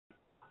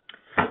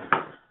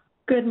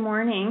Good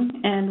morning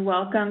and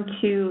welcome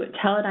to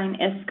Teledyne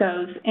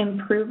ISCO's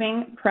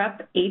Improving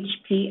Prep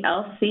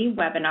HPLC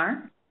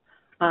webinar.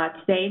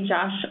 Today,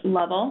 Josh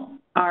Lovell,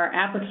 our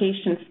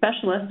application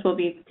specialist, will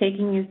be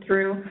taking you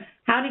through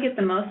how to get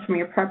the most from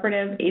your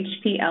preparative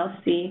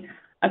HPLC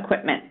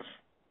equipment.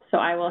 So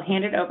I will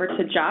hand it over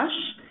to Josh.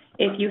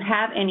 If you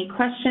have any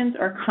questions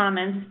or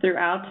comments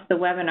throughout the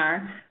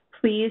webinar,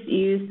 please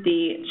use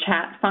the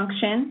chat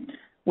function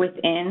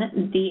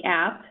within the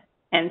app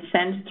and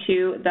send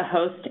to the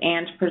host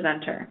and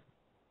presenter.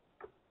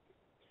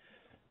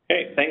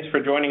 Hey, thanks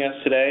for joining us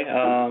today.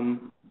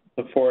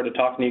 Look forward to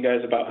talking to you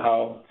guys about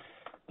how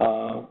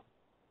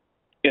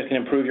you guys can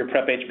improve your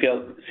Prep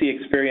HPLC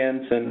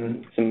experience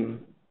and some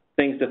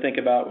things to think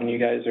about when you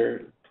guys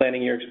are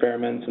planning your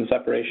experiments and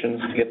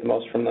separations to get the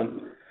most from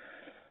them.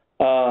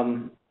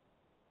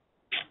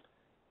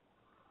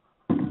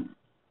 We're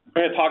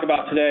going to talk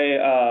about today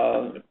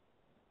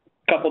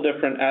couple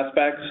different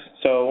aspects.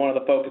 So one of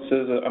the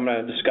focuses, I'm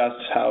going to discuss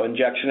how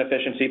injection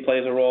efficiency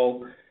plays a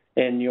role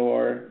in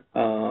your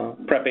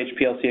Prep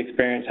HPLC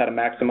experience, how to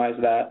maximize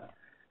that.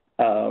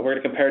 We're going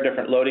to compare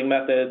different loading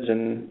methods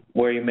and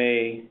why you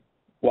may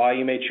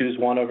choose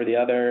one over the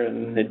other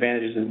and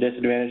advantages and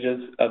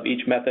disadvantages of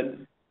each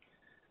method.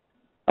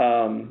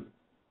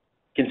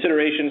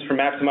 Considerations for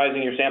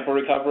maximizing your sample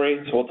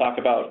recovery. So we'll talk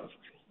about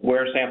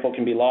where sample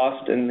can be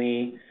lost in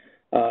the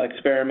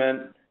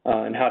experiment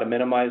and how to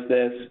minimize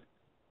this.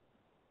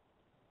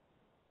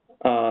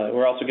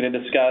 We're also going to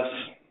discuss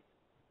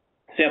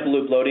sample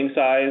loop loading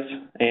size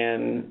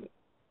and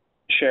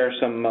share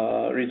some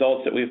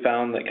results that we've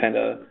found that kind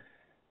of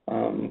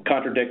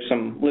contradict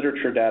some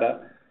literature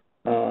data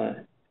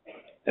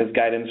as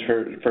guidance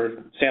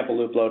for sample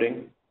loop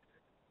loading.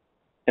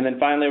 And then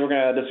finally, we're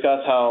going to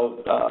discuss how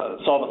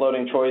solvent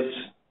loading choice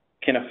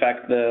can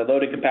affect the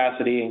loading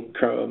capacity and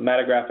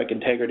chromatographic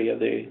integrity of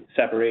the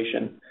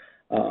separation.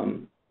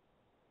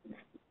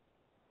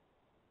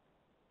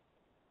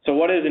 So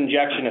what is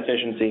injection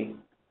efficiency?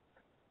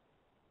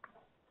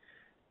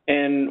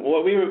 And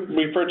what we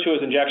refer to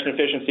as injection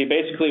efficiency,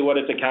 basically what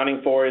it's accounting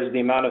for is the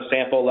amount of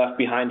sample left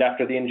behind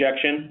after the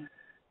injection.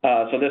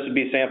 So this would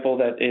be sample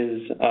that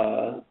is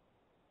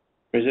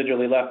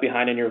residually left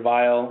behind in your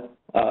vial.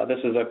 This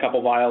is a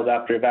couple vials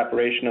after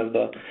evaporation of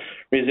the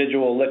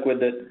residual liquid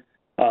that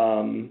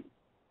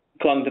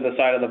clung to the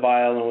side of the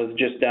vial and was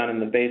just down in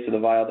the base of the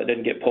vial that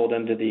didn't get pulled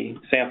into the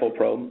sample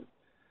probe.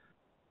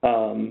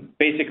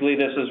 Basically,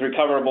 this is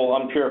recoverable,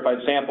 unpurified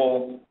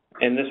sample,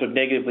 and this would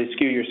negatively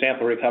skew your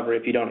sample recovery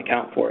if you don't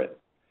account for it.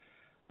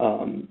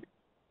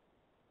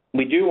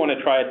 We do want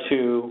to try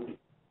to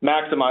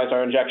maximize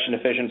our injection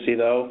efficiency,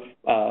 though,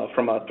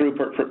 from a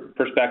throughput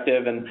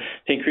perspective and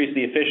to increase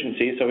the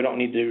efficiency, so we don't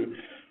need to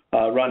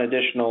run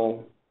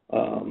additional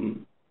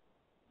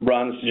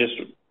runs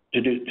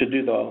to do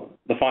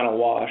the final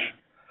wash.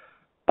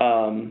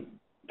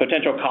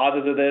 Potential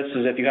causes of this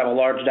is if you have a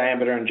large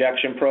diameter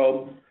injection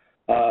probe.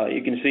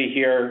 You can see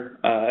here,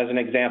 as an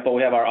example,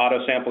 we have our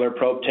auto sampler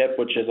probe tip,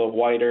 which is a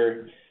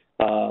wider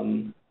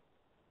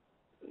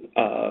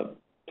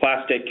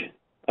plastic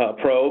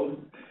probe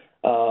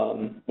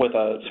with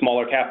a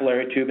smaller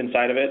capillary tube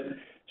inside of it,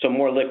 so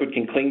more liquid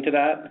can cling to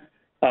that.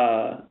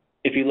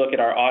 If you look at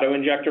our auto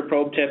injector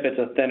probe tip, it's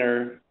a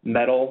thinner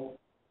metal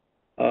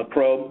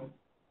probe,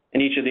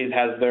 and each of these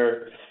has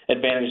their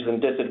advantages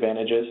and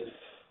disadvantages.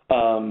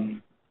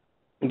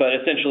 But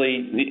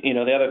essentially,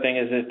 the other thing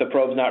is if the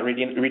probe's not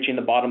reaching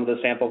the bottom of the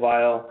sample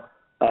vial,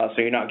 so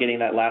you're not getting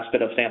that last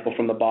bit of sample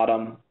from the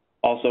bottom.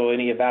 Also,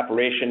 any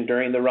evaporation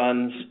during the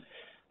runs,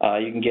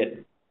 you can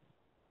get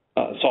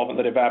solvent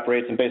that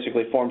evaporates and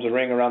basically forms a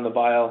ring around the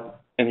vial,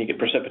 and you get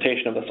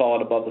precipitation of the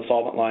solid above the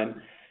solvent line.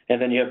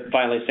 And then you have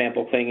finally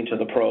sample clinging to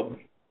the probe.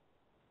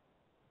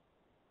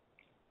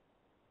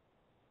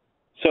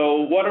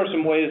 So what are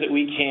some ways that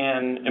we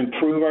can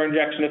improve our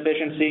injection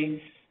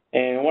efficiency?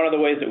 And one of the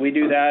ways that we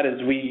do that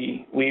is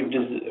we've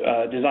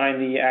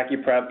designed the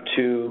AccuPrep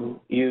to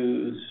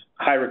use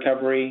high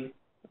recovery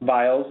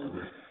vials.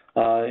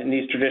 And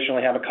these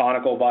traditionally have a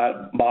conical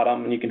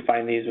bottom, and you can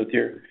find these with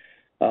your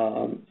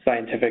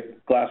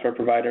scientific glassware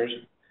providers.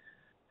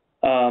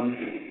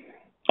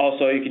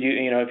 Also, you could,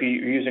 if you're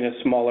using a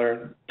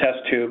smaller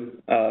test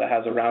tube that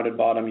has a rounded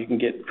bottom, you can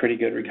get pretty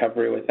good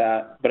recovery with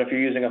that. But if you're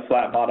using a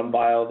flat bottom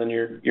vial, then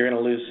you're going to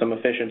lose some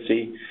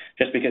efficiency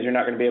just because you're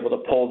not going to be able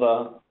to pull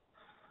the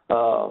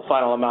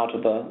final amount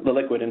of the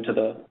liquid into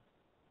the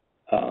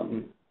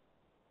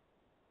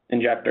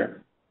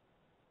injector.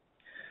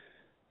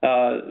 So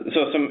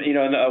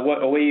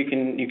a way you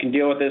can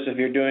deal with this if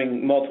you're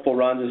doing multiple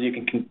runs is you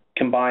can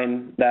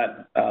combine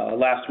that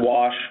last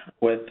wash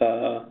with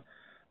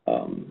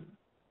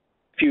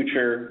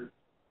future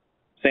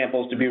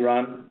samples to be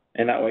run,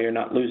 and that way you're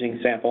not losing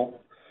sample.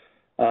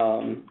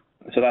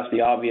 So that's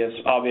the obvious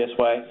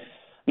way.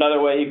 Another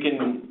way you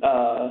can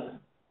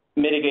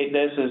mitigate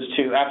this is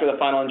to, after the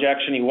final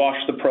injection, you wash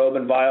the probe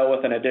and vial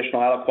with an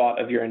additional aliquot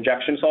of your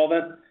injection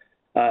solvent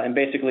and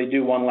basically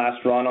do one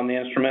last run on the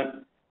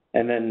instrument,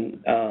 and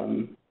then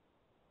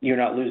you're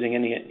not losing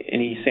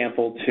any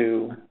sample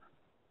to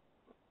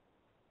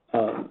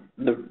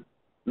the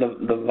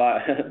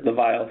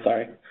vial,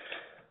 sorry.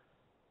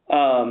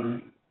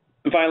 And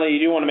finally, you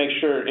do want to make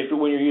sure,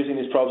 when you're using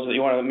these probes, that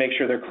you want to make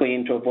sure they're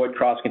clean to avoid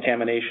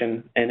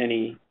cross-contamination and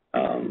any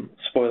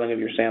spoiling of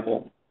your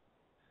sample.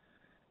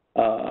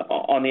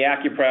 On the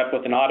AccuPrep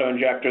with an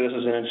auto-injector, this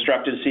is an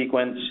instructed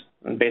sequence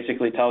and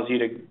basically tells you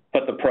to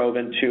put the probe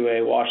into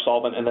a wash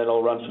solvent, and then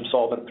it'll run some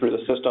solvent through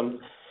the system.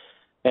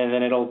 And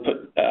then it'll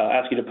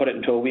ask you to put it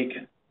into a weak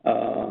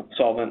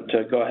solvent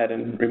to go ahead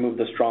and remove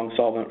the strong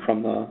solvent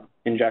from the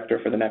injector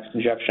for the next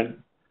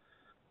injection.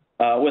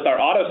 With our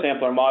auto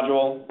sampler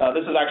module,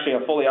 this is actually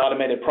a fully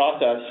automated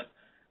process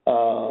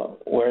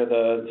where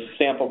the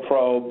sample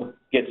probe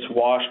gets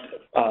washed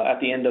at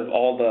the end of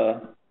all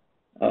the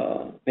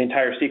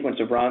entire sequence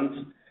of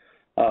runs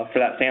for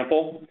that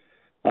sample.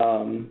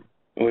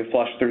 We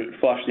flush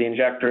the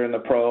injector and the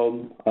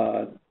probe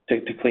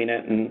to clean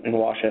it and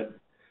wash it.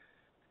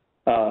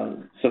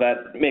 So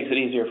that makes it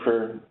easier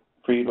for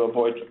you to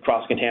avoid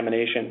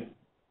cross-contamination.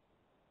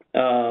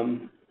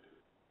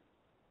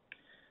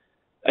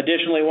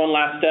 Additionally, one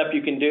last step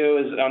you can do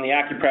is on the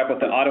AccuPrep with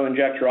the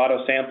auto-injector,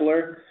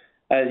 auto-sampler,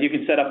 you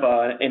can set up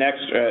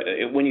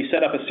when you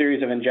set up a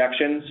series of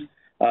injections,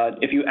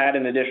 if you add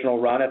an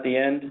additional run at the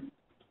end,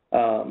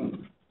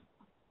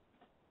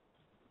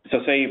 so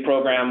say you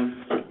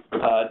program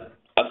a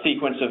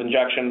sequence of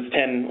injections,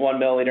 10 1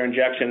 milliliter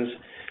injections,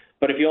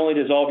 but if you only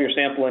dissolve your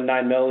sample in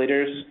 9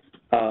 milliliters,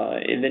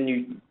 and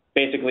then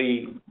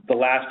basically the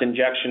last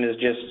injection is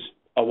just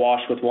a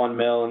wash with 1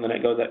 mil, and then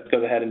it goes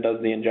ahead and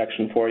does the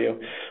injection for you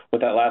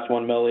with that last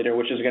 1 milliliter,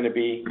 which is going to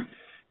be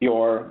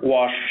your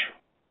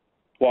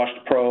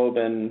washed probe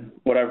and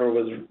whatever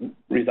was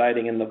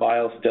residing in the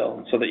vial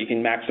still, so that you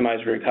can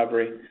maximize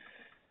recovery.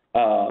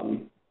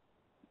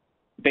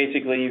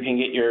 Basically, you can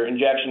get your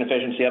injection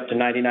efficiency up to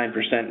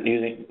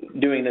 99%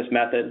 doing this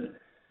method.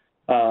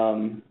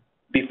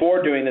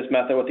 Before doing this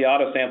method with the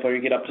auto sampler,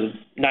 you get up to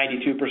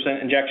 92%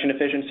 injection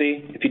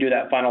efficiency. If you do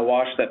that final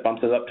wash, that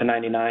bumps it up to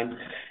 99.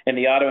 And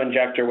the auto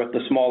injector with the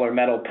smaller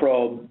metal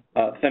probe,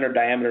 thinner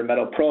diameter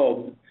metal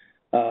probe,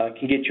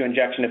 can get you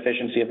injection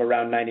efficiency of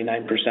around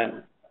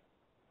 99%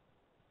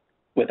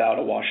 without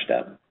a wash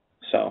step.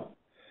 So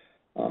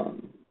it's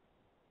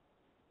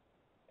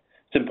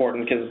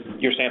important because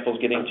your sample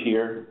is getting to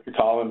your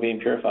column and being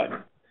purified.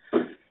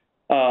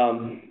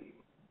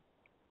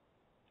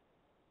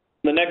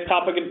 The next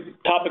topic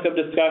of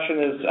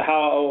discussion is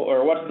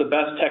what's the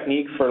best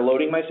technique for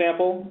loading my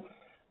sample.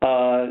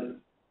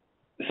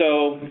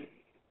 So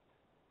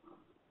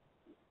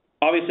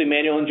obviously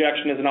manual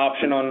injection is an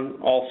option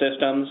on all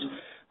systems.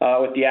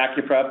 With the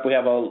AccuPrep, we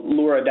have a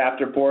Lure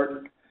adapter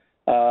port.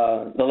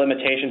 The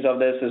limitations of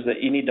this is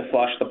that you need to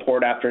flush the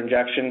port after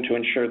injection to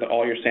ensure that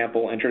all your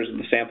sample enters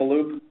the sample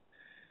loop.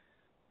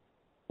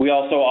 We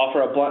also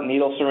offer a blunt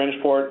needle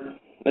syringe port.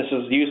 This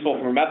is useful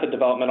for method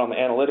development on the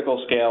analytical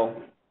scale,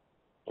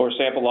 or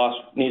sample loss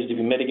needs to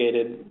be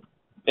mitigated,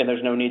 and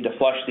there's no need to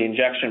flush the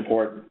injection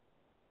port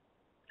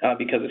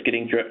because it's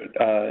getting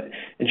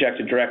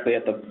injected directly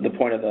at the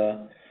point of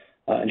the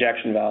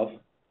injection valve.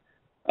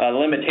 The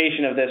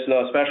limitation of this,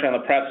 though, especially on the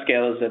prep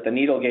scale, is that the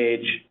needle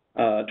gauge,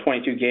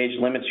 22 gauge,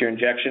 limits your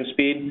injection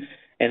speed.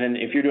 And then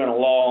if you're doing a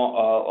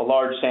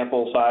large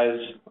sample size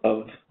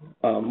of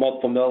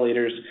multiple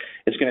milliliters,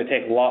 it's going to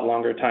take a lot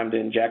longer time to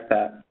inject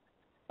that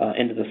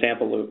into the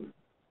sample loop.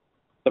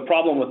 The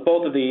problem with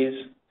both of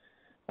these,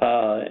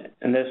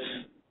 and this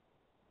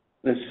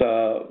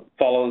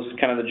follows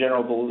kind of the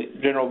general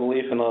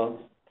belief in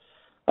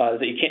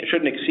that you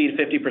shouldn't exceed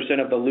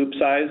 50% of the loop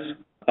size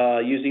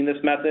using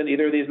this method,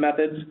 either of these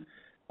methods,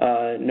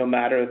 no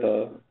matter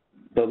the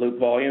loop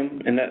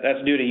volume, and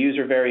that's due to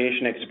user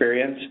variation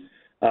experience.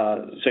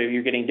 So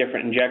you're getting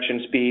different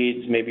injection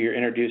speeds. Maybe you're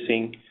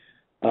introducing,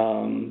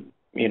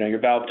 your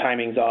valve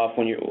timings off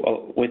when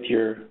with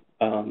your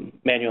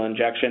manual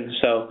injection.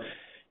 So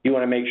you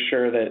want to make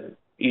sure that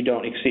you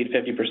don't exceed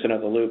 50%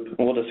 of the loop.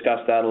 And we'll discuss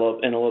that in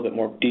a little bit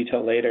more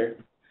detail later.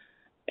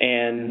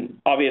 And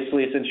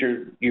obviously, since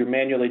you're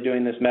manually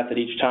doing this method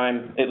each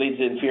time, it leads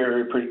to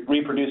inferior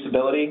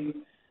reproducibility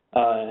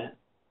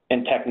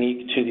and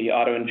technique to the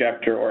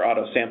auto-injector or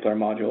auto-sampler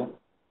module.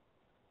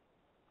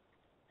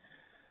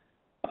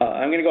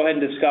 I'm going to go ahead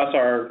and discuss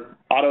our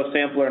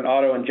auto-sampler and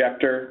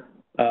auto-injector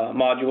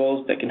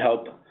modules that can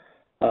help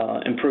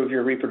improve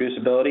your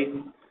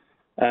reproducibility.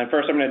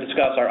 First, I'm going to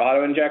discuss our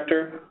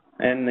auto-injector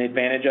and the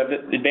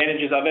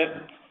advantages of it.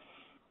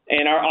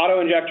 And our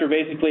auto-injector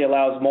basically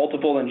allows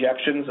multiple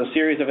injections, a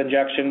series of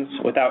injections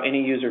without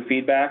any user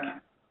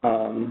feedback.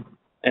 And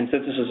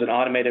since this is an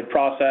automated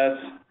process,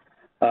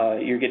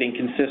 you're getting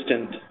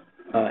consistent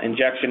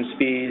injection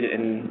speed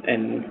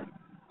and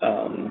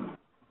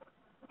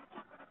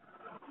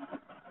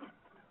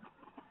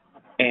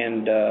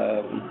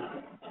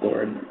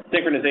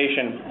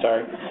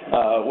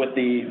synchronization, with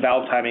the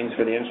valve timings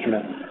for the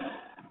instrument.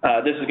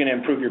 This is going to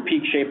improve your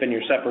peak shape and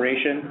your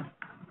separation.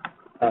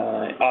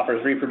 It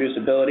offers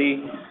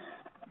reproducibility.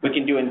 We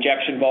can do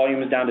injection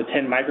volumes down to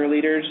 10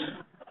 microliters.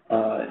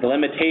 The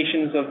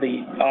limitations of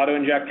the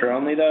auto-injector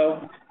only,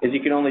 though, is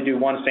you can only do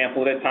one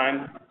sample at a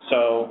time.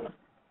 So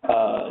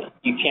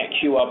you can't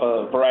queue up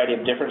a variety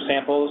of different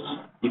samples.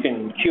 You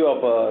can queue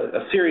up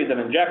a series of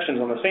injections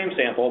on the same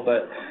sample,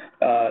 but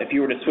if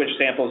you were to switch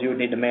samples, you would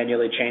need to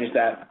manually change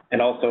that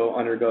and also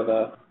undergo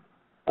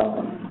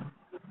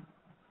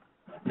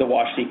the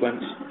wash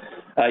sequence.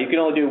 You can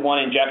only do one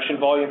injection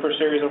volume per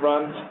series of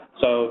runs,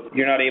 so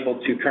you're not able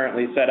to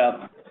currently set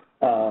up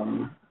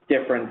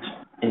different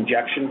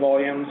injection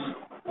volumes.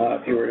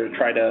 If you were to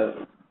try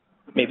to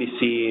maybe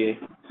see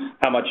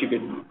how much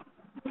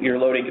your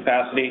loading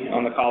capacity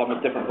on the column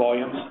with different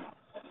volumes.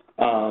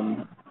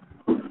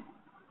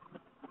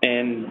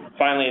 And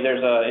finally,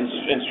 there's an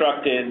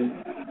instructed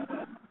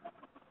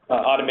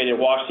automated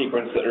wash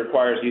sequence that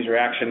requires user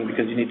action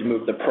because you need to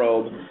move the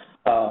probe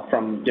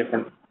from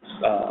different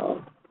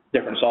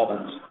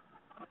solvents.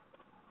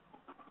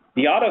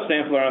 The auto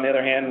sampler, on the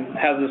other hand,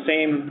 has the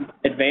same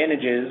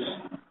advantages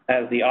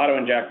as the auto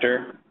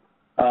injector,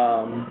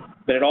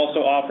 but it also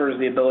offers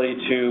the ability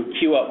to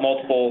queue up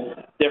multiple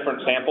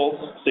different samples.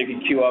 So you can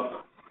queue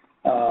up,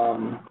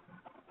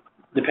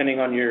 depending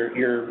on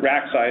your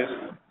rack size,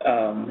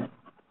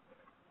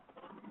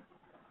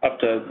 up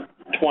to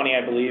 20,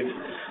 I believe,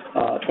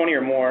 20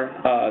 or more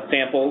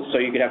samples. So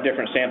you could have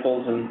different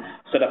samples and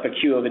set up a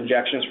queue of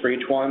injections for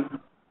each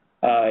one.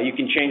 You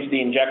can change the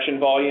injection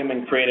volume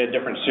and create a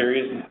different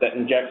series that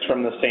injects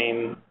from the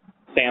same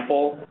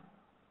sample.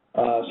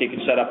 So you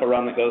can set up a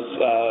run that goes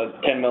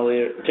 10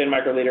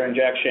 microliter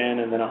injection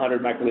and then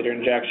 100 microliter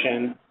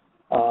injection,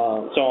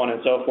 so on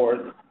and so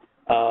forth,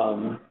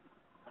 to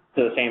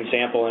the same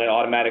sample, and it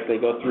automatically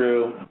go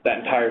through that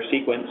entire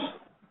sequence.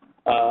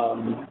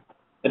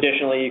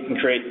 Additionally, you can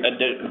create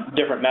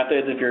different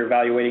methods if you're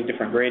evaluating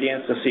different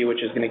gradients to see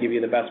which is going to give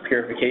you the best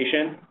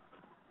purification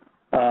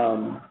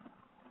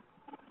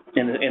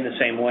in the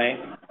same way.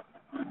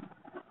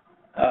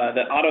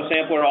 The auto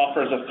sampler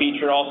offers a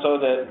feature also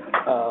that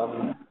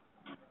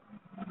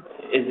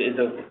is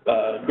of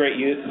great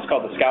use. It's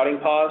called the scouting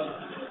pause.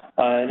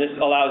 This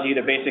allows you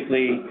to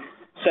basically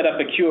set up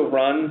a queue of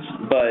runs,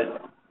 but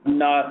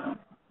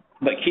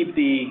keep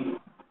the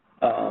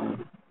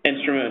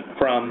instrument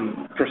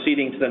from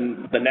proceeding to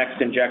the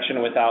next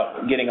injection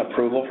without getting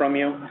approval from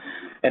you.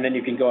 And then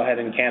you can go ahead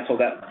and cancel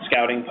that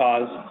scouting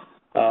pause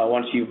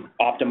once you've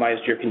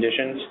optimized your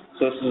conditions.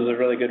 So this is a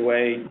really good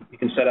way. You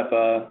can set up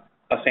a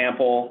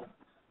sample,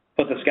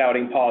 put the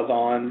scouting pause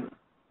on,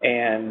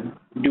 and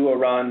do a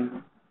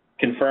run,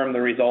 confirm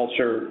the results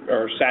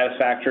are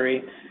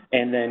satisfactory,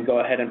 and then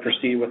go ahead and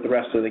proceed with the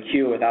rest of the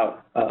queue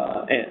without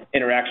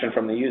interaction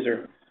from the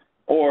user.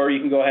 Or you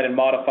can go ahead and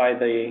modify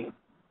the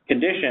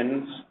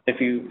conditions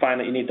if you find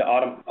that you need to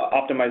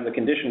optimize the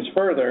conditions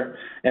further,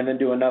 and then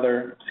do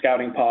another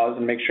scouting pause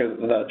and make sure that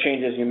the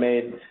changes you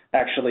made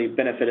actually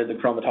benefited the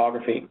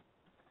chromatography.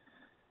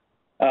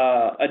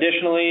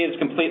 Additionally, it's a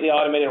completely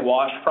automated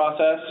wash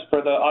process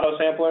for the auto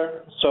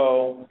sampler.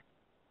 So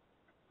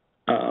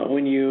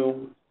when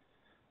you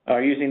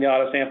are using the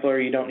auto sampler,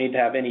 you don't need to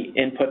have any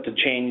input to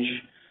change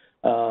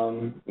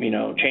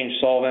change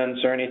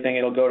solvents or anything.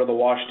 It'll go to the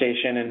wash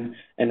station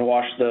and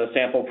wash the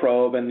sample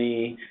probe and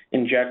the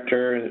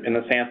injector and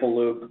the sample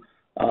loop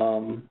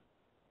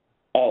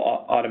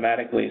all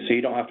automatically, so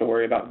you don't have to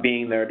worry about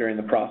being there during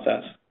the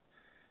process.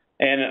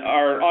 And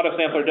our auto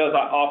sampler does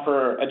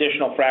offer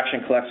additional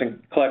fraction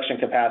collection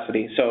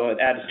capacity, so it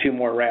adds two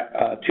more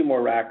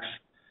racks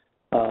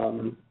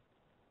of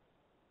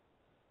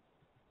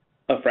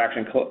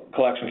fraction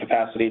collection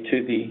capacity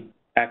to the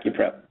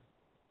AccuPrep.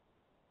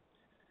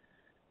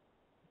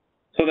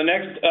 So the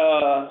next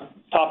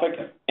topic,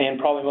 and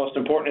probably most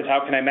important, is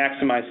how can I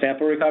maximize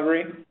sample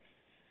recovery?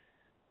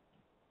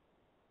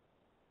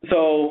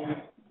 So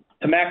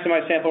to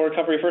maximize sample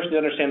recovery, first you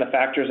understand the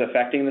factors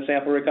affecting the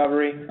sample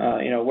recovery.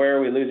 Where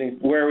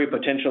are we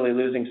potentially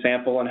losing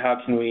sample, and how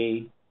can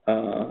we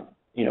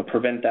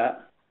prevent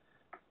that?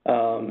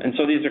 And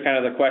so these are kind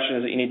of the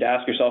questions that you need to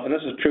ask yourself, and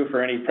this is true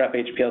for any Prep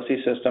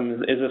HPLC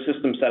system. Is the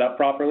system set up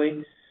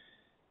properly?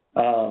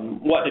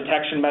 What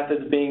detection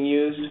method is being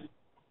used?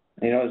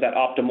 Is that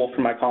optimal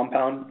for my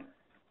compound?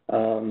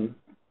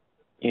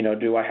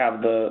 Do I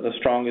have the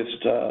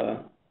strongest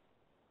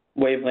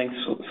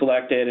wavelengths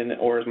selected,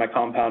 or is my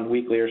compound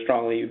weakly or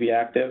strongly UV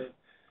active?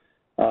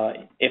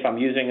 If I'm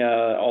using an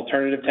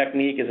alternative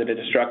technique, is it a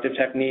destructive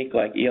technique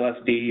like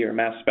ELSD or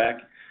mass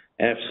spec?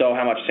 And if so,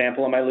 how much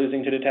sample am I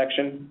losing to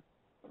detection?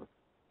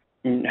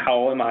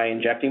 How am I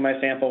injecting my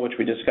sample, which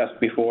we discussed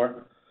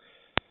before?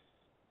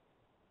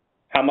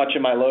 How much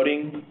am I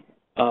loading?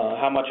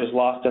 How much is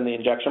lost in the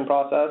injection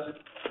process?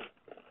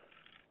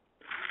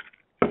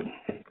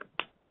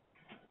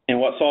 And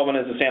what solvent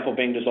is the sample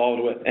being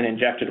dissolved with and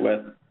injected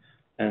with?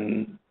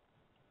 And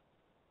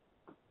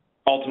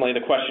ultimately,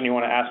 the question you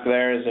want to ask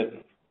there is that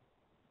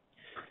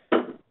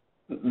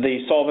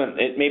the solvent,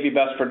 it may be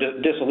best for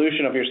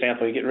dissolution of your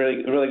sample. You get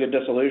really good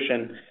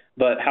dissolution,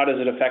 but how does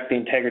it affect the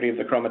integrity of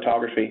the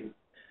chromatography?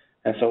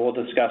 And so we'll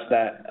discuss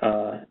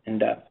that in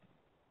depth.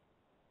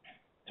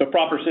 So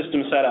proper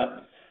system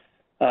setup.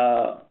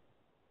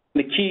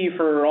 the key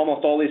for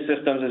almost all these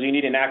systems is you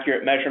need an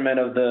accurate measurement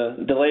of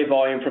the delay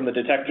volume from the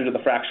detector to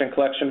the fraction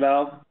collection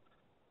valve.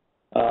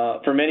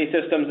 For many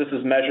systems, this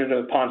is measured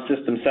upon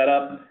system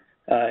setup,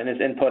 and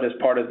its input as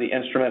part of the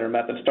instrument or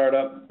method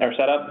startup or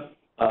setup.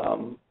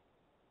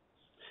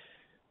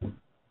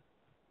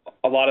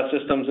 A lot of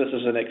systems, this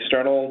is an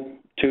external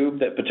tube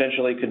that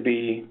potentially could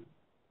be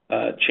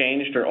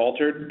changed or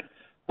altered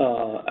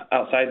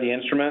outside the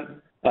instrument.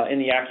 In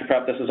the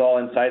AccuPrep, this is all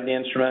inside the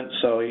instrument,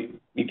 so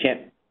you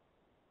can't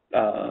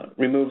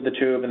remove the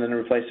tube and then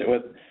replace it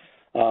with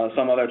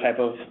some other type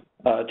of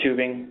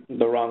tubing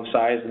the wrong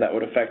size, and that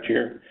would affect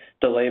your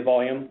delay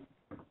volume.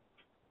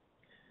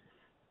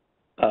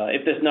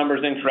 If this number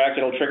is incorrect,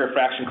 it'll trigger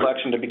fraction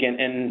collection to begin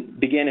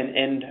and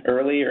end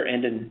early or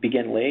end and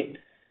begin late.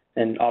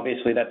 And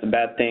obviously that's a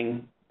bad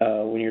thing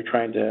when you're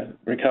trying to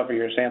recover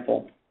your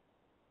sample.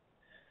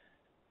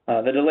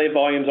 The delay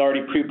volume is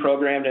already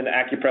pre-programmed in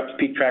AccuPrep's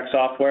PeakTrack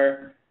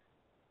software.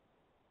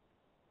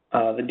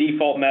 The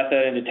default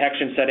method and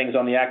detection settings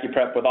on the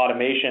AccuPrep with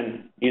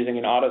automation using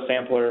an auto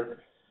sampler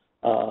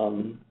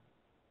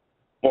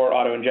or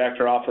auto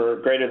injector offer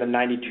greater than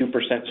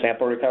 92%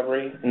 sample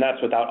recovery, and that's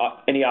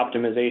without any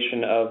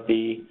optimization of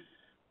the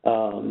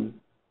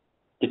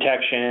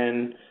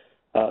detection.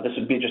 This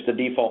would be just the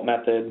default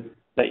method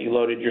that you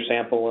loaded your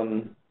sample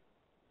and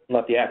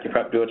let the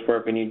AccuPrep do its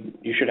work, and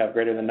you should have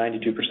greater than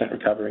 92%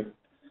 recovery.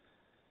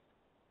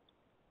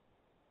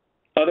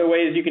 Other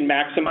ways you can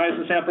maximize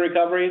the sample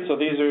recovery, so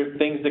these are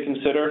things to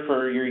consider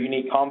for your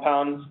unique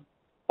compounds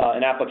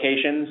and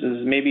applications,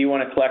 is maybe you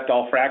want to collect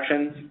all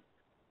fractions.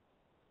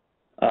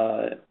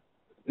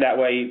 That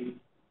way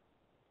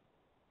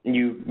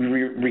you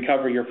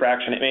recover your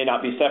fraction. It may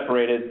not be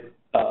separated,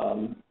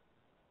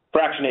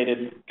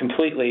 fractionated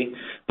completely,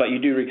 but you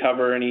do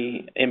recover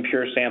any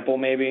impure sample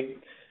maybe,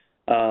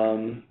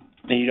 and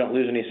you don't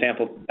lose any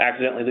sample,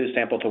 accidentally lose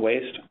sample to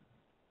waste.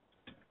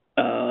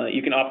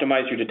 You can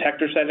optimize your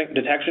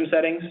detection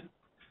settings,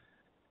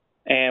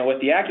 and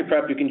with the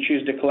AccuPrep you can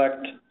choose to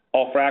collect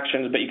all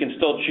fractions, but you can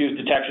still choose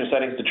detection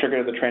settings to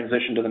trigger the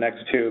transition to the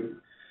next tube.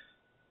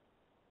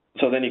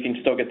 So then you can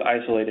still get the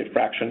isolated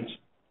fractions.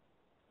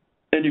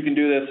 And you can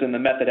do this in the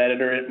method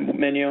editor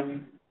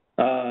menu.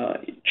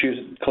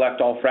 Choose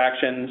collect all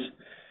fractions.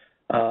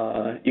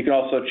 You can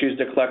also choose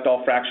to collect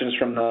all fractions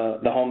from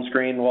the home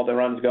screen while the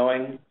run's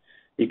going.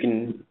 You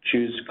can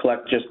choose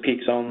collect just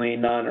peaks only,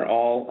 none, or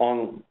all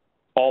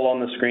on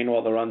the screen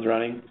while the run's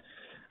running.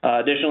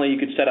 Additionally, you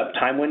could set up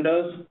time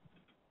windows.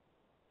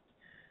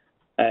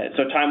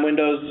 So time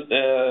windows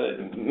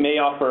may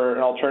offer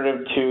an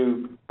alternative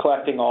to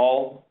collecting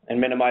all and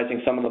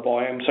minimizing some of the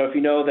volume. So if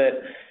you know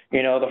that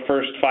the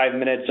first 5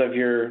 minutes of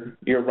your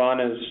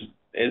run is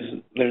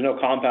there's no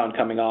compound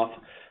coming off,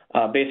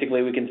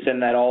 basically we can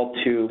send that all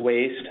to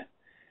waste,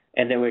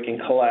 and then we can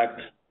collect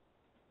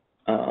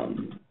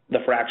the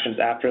fractions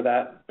after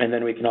that, and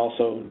then we can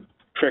also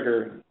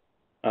trigger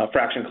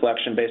fraction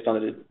collection based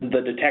on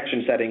the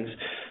detection settings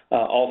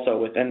also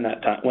within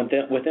that time,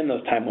 within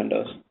those time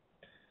windows.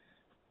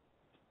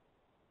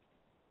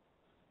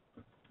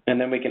 And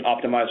then we can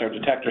optimize our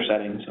detector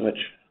settings, which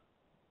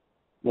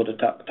we'll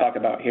talk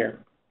about here.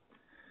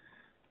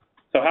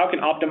 So how can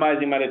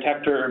optimizing my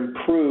detector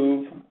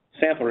improve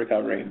sample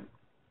recovery?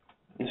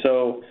 And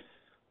so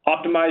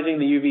optimizing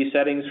the UV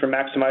settings for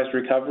maximized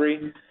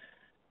recovery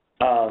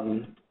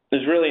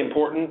is really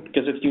important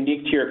because it's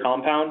unique to your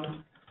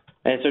compound.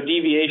 And so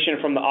deviation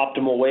from the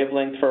optimal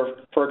wavelength for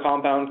a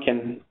compound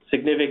can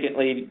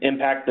significantly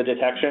impact the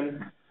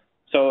detection.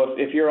 So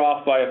if you're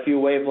off by a few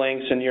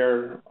wavelengths and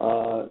you're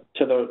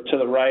to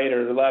the right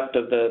or the left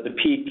of the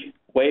peak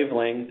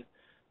wavelength,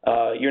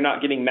 you're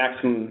not getting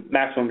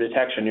maximum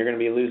detection. You're going to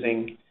be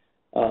losing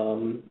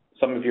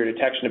some of your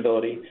detection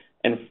ability,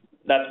 and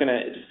that's going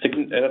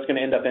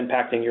to end up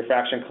impacting your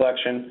fraction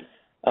collection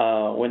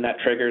when that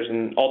triggers,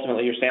 and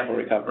ultimately your sample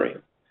recovery.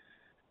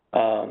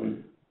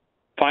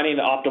 Finding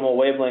the optimal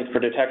wavelength for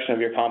detection of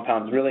your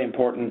compound is really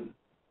important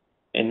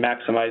in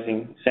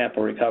maximizing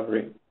sample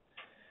recovery.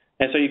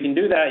 And so you can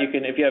do that.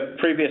 If you have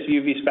previous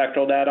UV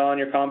spectral data on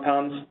your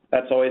compounds,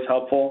 that's always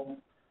helpful.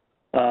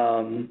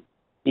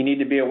 You need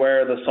to be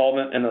aware of the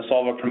solvent and the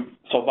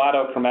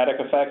solvatochromatic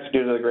effects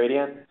due to the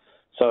gradient.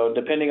 So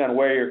depending on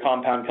where your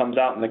compound comes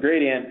out in the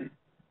gradient,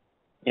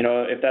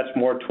 if that's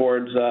more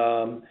towards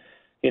 10%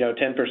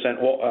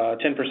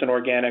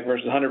 organic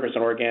versus 100%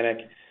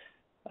 organic,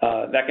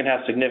 that can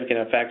have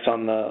significant effects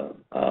on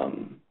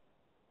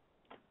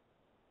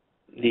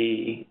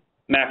the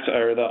max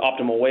or the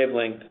optimal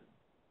wavelength,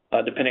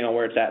 depending on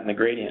where it's at in the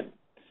gradient.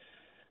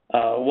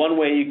 One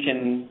way you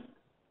can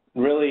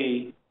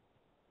really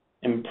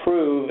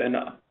improve and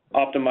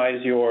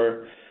optimize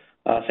your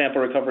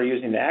sample recovery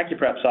using the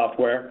AccuPrep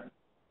software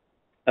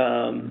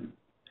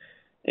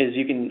is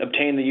you can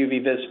obtain the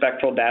UV vis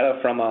spectral data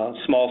from a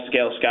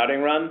small-scale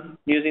scouting run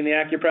using the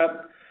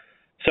AccuPrep.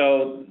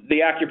 So the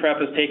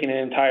AccuPrep is taking an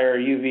entire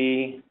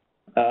UV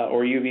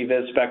or UV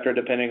vis spectra,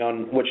 depending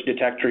on which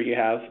detector you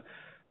have.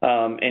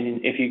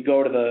 And if you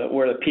go to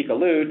where the peak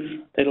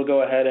elutes, it'll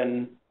go ahead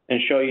and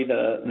and show you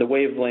the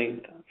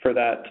wavelength for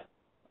that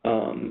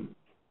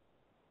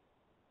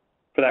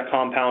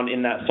compound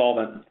in that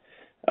solvent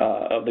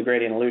of the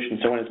gradient elution,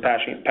 so when it's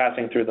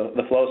passing through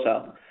the flow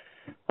cell.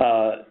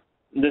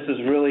 This is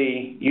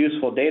really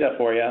useful data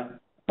for you,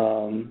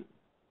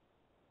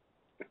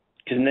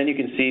 because then you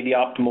can see the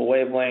optimal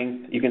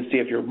wavelength. You can see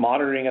if you're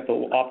monitoring at the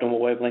optimal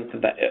wavelength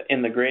of that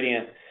in the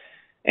gradient,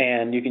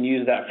 and you can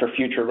use that for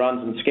future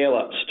runs and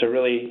scale-ups to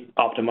really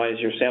optimize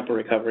your sample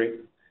recovery.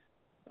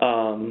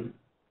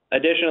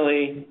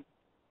 Additionally,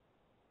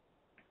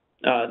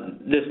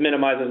 this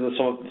minimizes the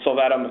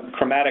solvatum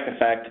chromatic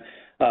effect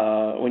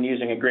when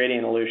using a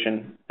gradient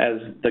elution, as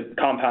the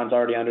compound's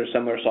already under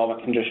similar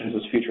solvent conditions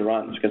as future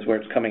runs, because where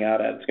it's coming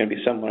out at, it's going to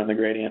be similar in the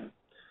gradient.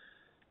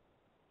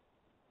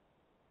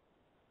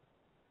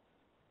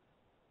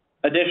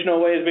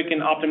 Additional ways we can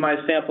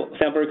optimize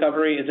sample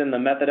recovery is in the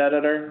method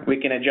editor. We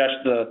can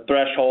adjust the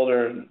threshold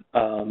or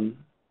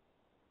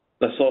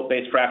the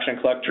slope-based fraction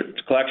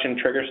collection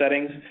trigger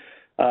settings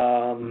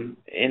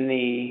in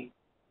the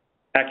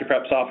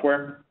AccuPrep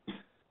software.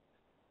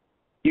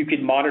 You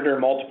could monitor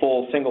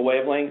multiple single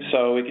wavelengths,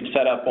 so we could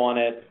set up one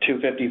at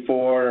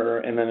 254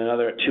 and then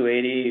another at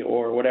 280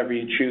 or whatever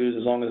you choose,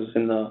 as long as it's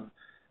in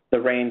the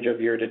range of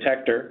your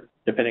detector,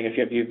 depending if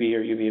you have UV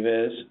or UV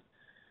vis.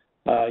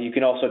 You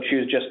can also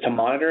choose just to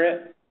monitor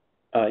it.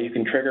 You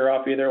can trigger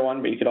off either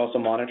one, but you could also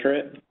monitor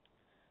it.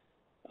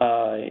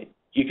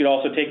 You could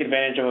also take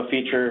advantage of a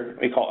feature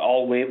we call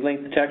all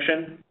wavelength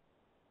detection.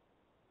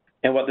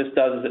 And what this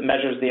does is it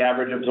measures the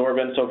average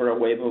absorbance over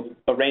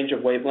a range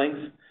of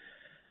wavelengths.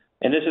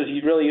 And this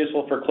is really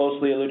useful for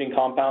closely eluting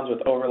compounds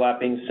with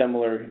overlapping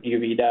similar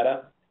UV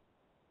data.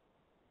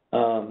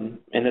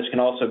 And this can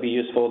also be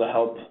useful to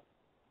help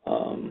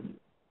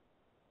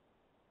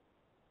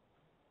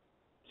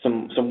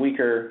some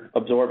weaker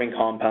absorbing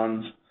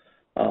compounds,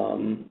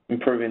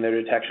 improving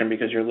their detection,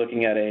 because you're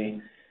looking at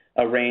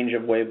a range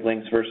of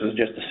wavelengths versus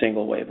just a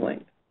single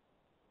wavelength.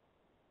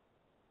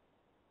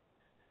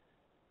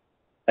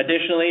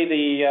 Additionally,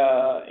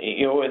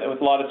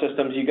 with a lot of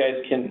systems, you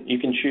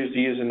can choose to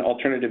use an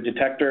alternative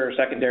detector or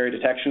secondary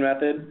detection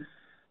method.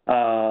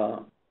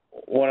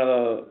 One of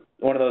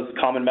those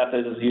common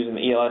methods is using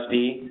the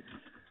ELSD.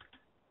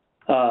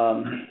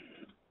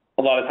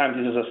 A lot of times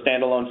this is a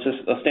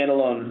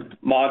standalone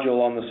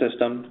module on the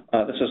system.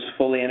 This is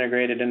fully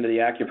integrated into the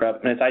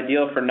AccuPrep, and it's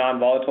ideal for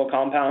non-volatile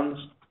compounds.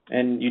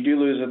 And you do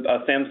lose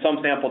some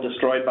samples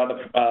destroyed by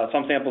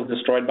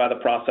the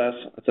process.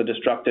 It's a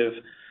destructive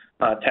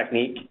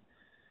technique.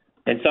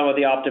 In some of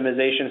the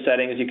optimization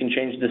settings, you can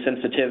change the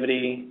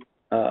sensitivity.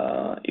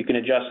 You can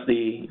adjust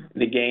the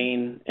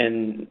gain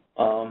and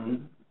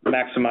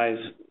maximize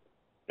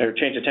or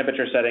change the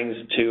temperature settings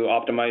to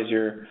optimize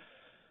your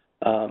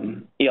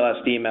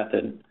ELSD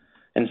method.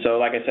 And so,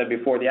 like I said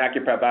before, the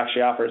AccuPrep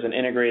actually offers an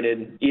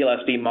integrated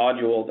ELSD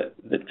module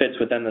that fits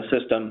within the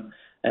system,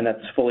 and that's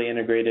fully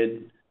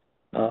integrated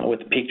with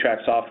the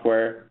PeakTrack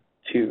software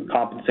to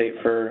compensate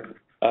for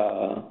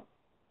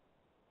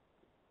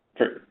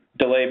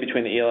delay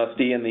between the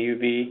ELSD and the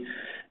UV,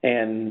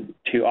 and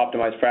to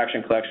optimize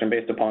fraction collection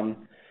based upon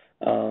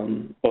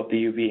both the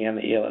UV and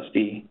the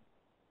ELSD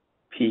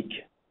peak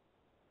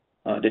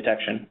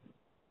detection.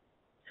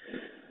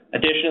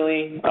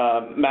 Additionally,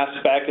 mass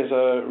spec is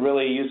a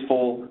really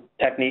useful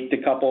technique to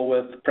couple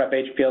with Prep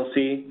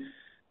HPLC.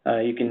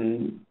 You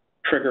can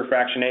trigger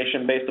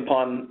fractionation based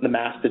upon the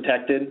mass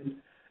detected.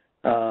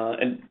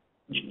 And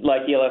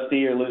like ELSD,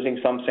 you're losing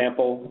some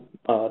sample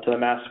to the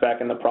mass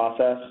spec in the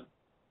process.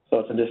 So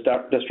it's a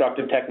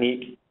destructive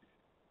technique.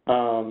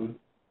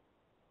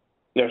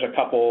 There's a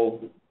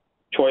couple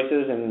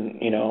choices,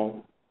 and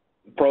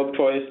probe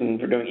choice, and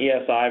for doing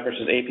ESI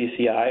versus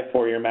APCI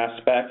for your mass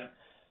spec.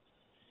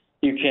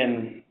 You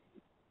can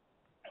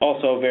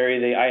also vary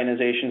the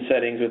ionization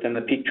settings within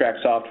the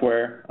PeakTrack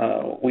software.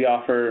 We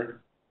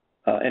offer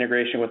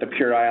integration with the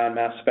pure ion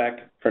mass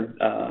spec for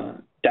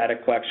data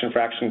collection,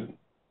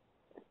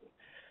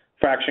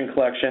 fraction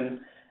collection,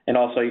 and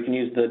also you can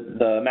use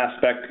the mass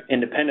spec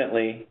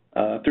independently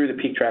through the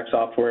PeakTrack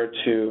software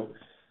to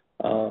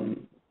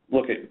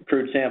look at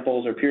crude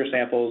samples or pure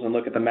samples and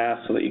look at the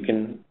mass, so that you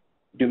can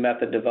do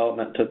method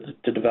development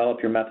to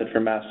develop your method for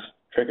mass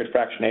triggered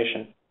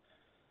fractionation.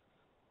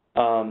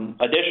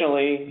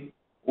 Additionally,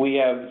 we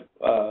have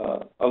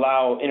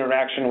allow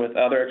interaction with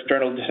other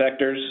external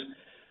detectors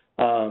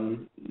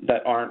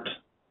that aren't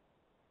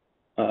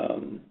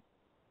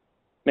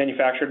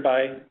manufactured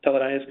by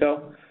Teledyne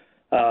ISCO.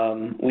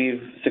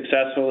 We've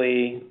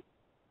successfully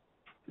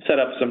set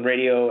up some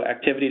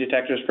radioactivity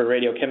detectors for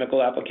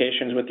radiochemical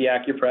applications with the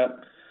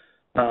AccuPrep.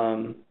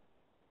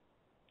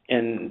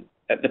 And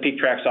the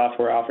PeakTrack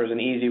software offers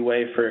an easy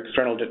way for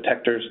external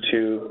detectors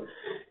to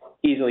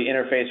easily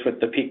interface with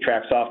the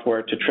PeakTrack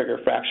software to trigger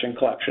fraction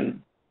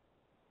collection.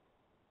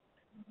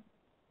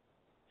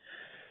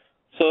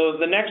 So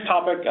the next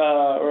topic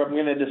I'm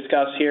going to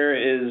discuss here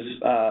is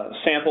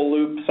sample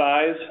loop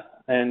size,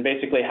 and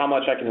basically how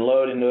much I can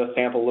load into a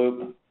sample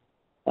loop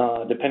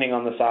depending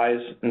on the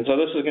size. And so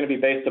this is going to be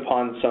based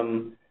upon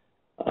some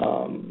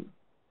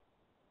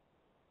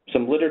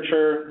some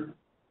literature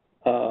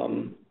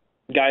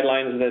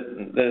guidelines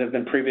that have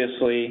been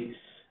previously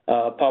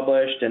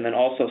published, and then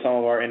also some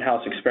of our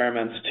in-house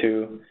experiments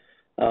to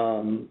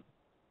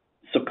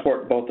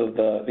support both of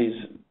these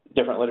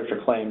different literature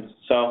claims.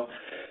 So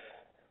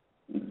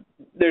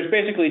there's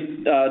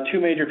basically two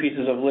major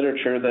pieces of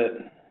literature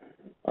that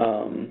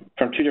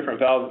from two different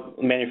valve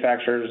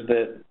manufacturers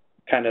that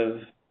kind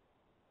of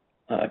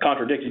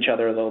contradict each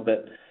other a little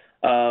bit.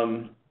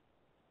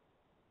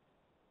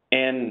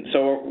 And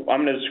so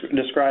I'm going to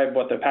describe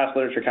what the past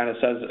literature kind of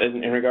says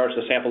in regards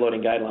to sample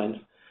loading guidelines.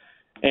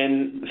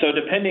 And so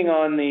depending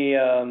on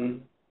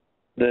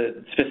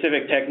the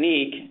specific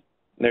technique,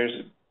 there's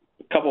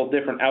a couple of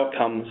different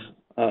outcomes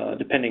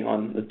depending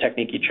on the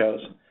technique you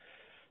chose.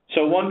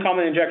 So one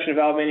common injection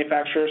valve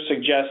manufacturer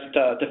suggests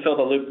to fill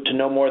the loop to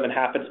no more than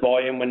half its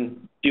volume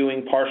when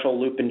doing partial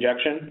loop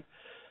injection.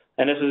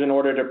 And this is in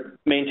order to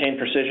maintain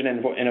precision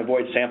and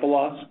avoid sample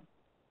loss.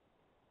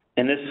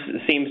 And this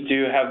seems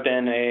to have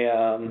been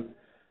a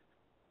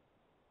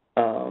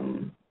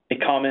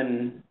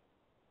common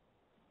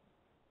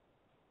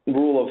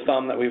rule of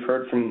thumb that we've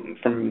heard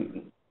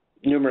from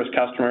numerous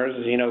customers.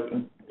 You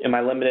know, am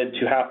I limited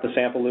to half the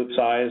sample loop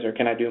size, or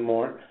can I do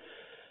more?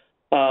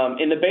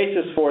 And the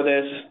basis for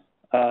this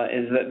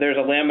is that there's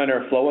a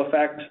laminar flow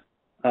effect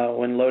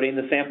when loading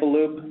the sample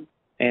loop,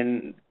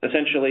 and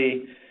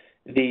essentially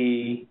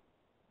the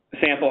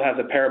sample has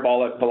a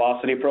parabolic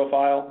velocity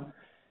profile,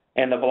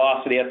 and the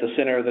velocity at the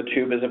center of the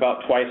tube is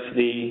about twice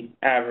the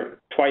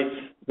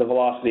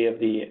velocity of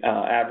the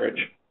average,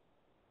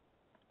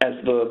 as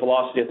the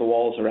velocity at the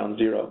wall is around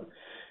 0.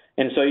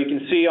 And so you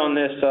can see on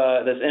this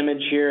this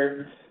image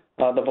here,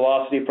 the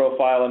velocity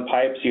profile in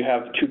pipes. You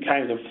have two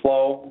kinds of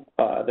flow.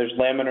 There's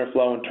laminar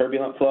flow and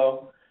turbulent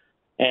flow.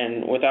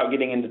 And without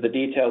getting into the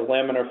details,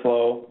 laminar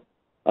flow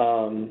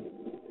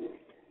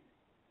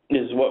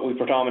is what we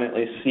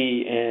predominantly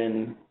see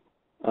in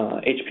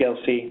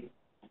HPLC,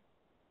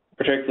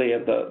 particularly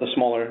at the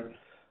smaller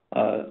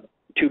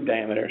tube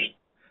diameters.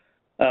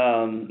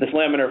 This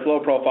laminar flow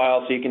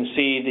profile, so you can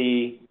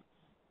see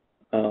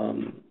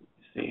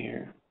let's see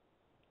here.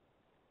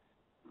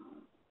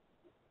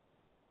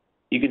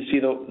 You can see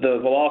the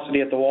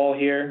velocity at the wall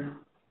here,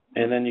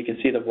 and then you can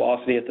see the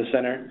velocity at the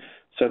center.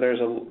 So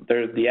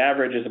the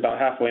average is about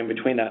halfway in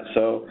between that.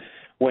 So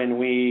when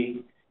we're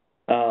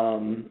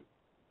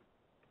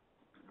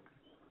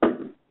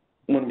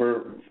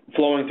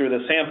flowing through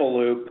the sample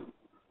loop,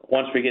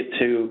 once we get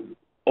to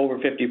over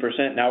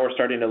 50%, now we're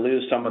starting to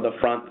lose some of the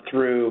front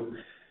through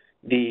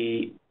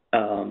the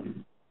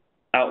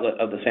outlet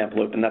of the sample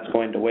loop, and that's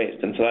going to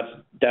waste. And so that's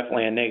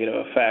definitely a negative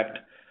effect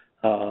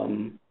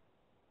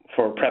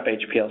for Prep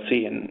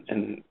HPLC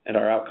and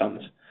our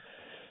outcomes.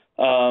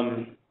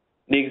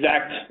 The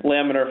exact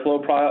laminar flow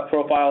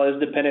profile is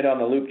dependent on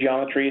the loop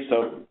geometry,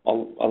 so a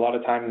lot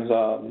of times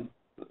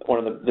one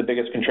of the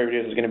biggest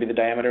contributors is going to be the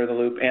diameter of the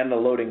loop and the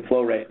loading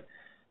flow rate.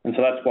 And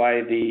so that's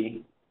why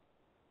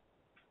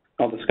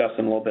I'll discuss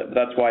them a little bit, but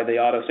that's why the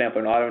auto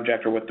sampler and auto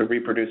injector with the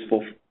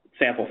reproducible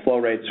sample flow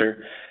rates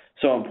are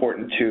so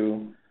important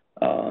to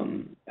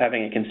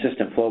having a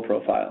consistent flow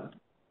profile.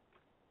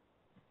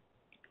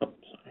 Oh,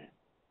 sorry.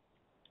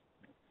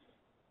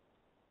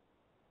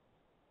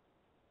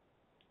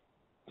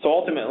 So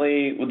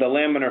ultimately, the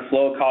laminar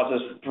flow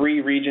causes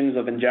 3 regions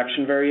of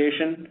injection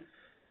variation,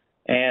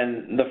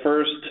 and the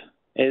first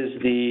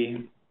is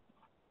the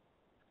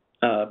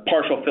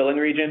partial filling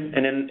region,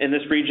 and in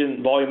this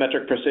region,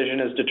 volumetric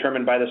precision is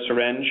determined by the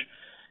syringe.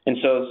 And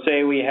so,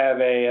 say we have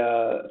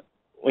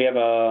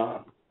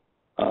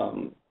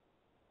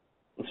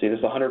let's see, this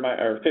is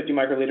 50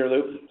 microliter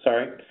loop.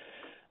 Sorry,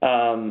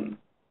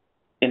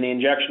 in the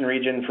injection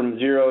region from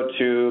 0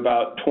 to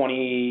about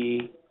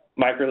 20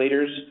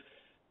 microliters,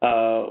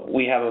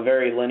 we have a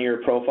very linear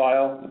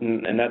profile,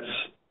 and that's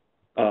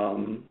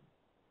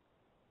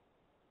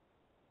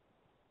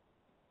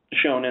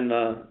shown in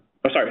the.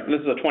 Oh, sorry, this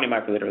is a 20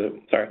 microliter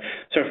loop, sorry.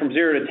 So from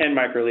 0 to 10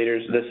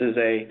 microliters, this is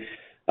a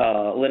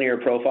linear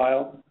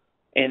profile.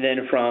 And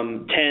then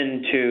from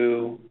 10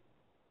 to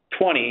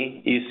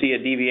 20, you see a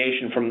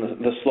deviation from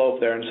the slope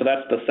there. And so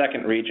that's the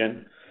second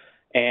region.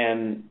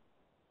 And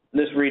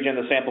this region,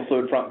 the sample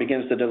fluid front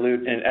begins to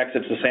dilute and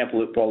exits the sample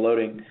loop while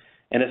loading.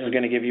 And this is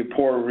going to give you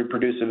poor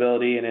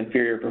reproducibility and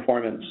inferior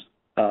performance,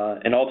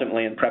 and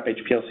ultimately in Prep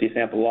HPLC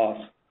sample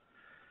loss.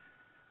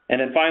 And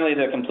then finally,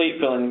 the complete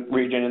filling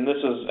region, and this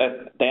is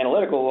at the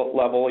analytical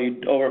level,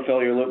 you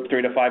overfill your loop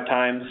 3 to 5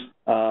 times,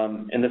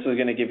 and this is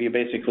going to give you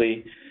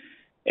basically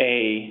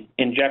a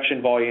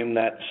injection volume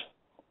that's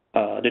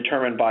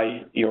determined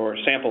by your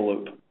sample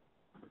loop.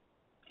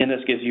 And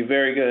this gives you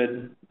very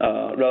good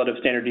relative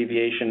standard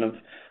deviation of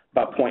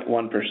about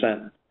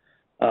 0.1%,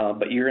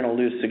 but you're going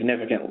to lose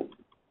significant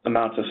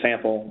amounts of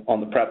sample on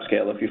the prep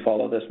scale if you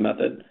follow this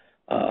method.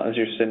 As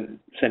you're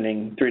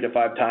sending 3 to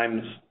 5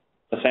 times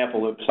the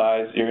sample loop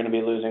size, you're going to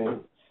be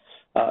losing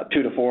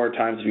 2 to 4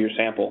 times of your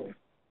sample.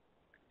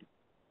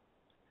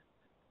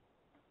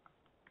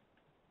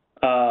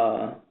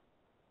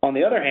 On On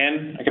the other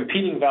hand, a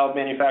competing valve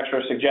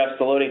manufacturer suggests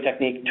the loading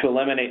technique to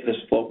eliminate this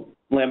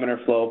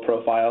laminar flow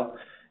profile,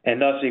 and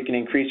thus you can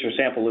increase your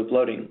sample loop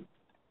loading.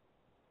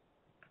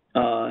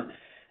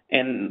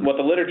 And what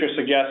the literature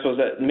suggests was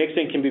that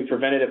mixing can be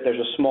prevented if there's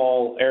a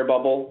small air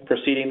bubble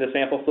preceding the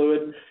sample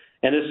fluid,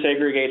 and this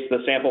segregates the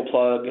sample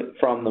plug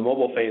from the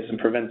mobile phase and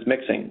prevents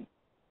mixing.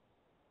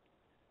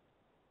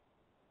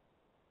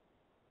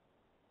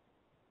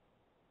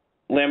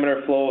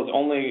 Laminar flow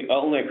only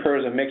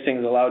occurs if mixing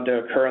is allowed to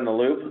occur in the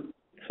loop.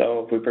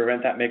 So if we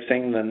prevent that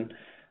mixing, then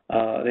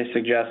they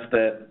suggest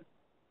that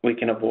we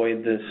can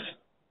avoid this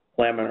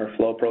laminar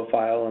flow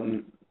profile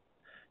and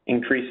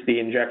increase the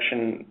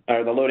injection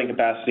or the loading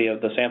capacity of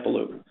the sample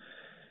loop.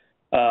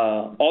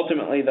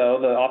 Ultimately, though,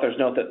 the authors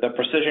note that the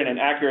precision and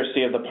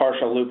accuracy of the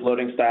partial loop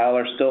loading style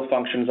are still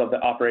functions of the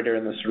operator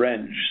in the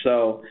syringe.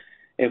 So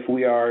if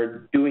we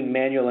are doing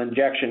manual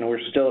injection, we're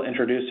still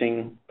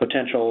introducing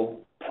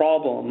potential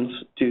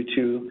problems due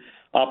to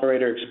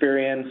operator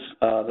experience,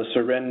 the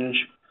syringe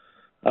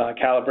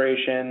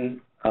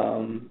calibration,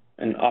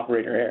 and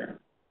operator error.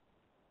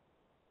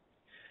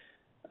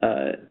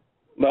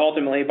 But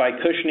ultimately, by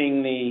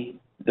cushioning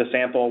the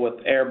sample with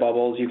air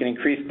bubbles, you can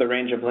increase the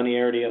range of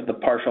linearity of the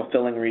partial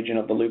filling region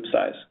of the loop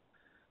size.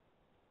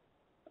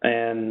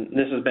 And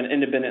this has been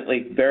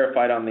independently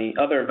verified on the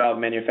other valve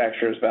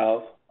manufacturer's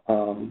valve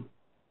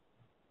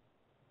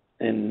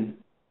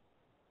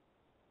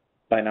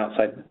by an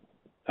outside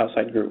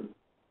group.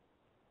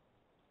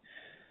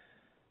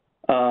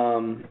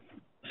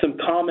 Some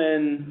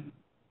common.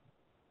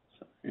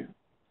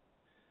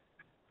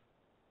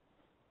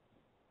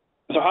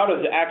 So how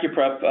does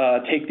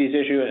AccuPrep take these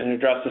issues and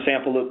address the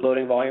sample loop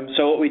loading volume?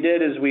 So what we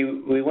did is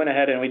we went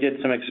ahead and we did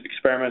some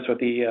experiments with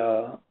the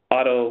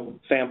auto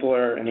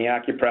sampler and the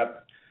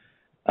AccuPrep.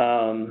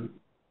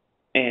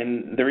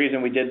 And the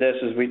reason we did this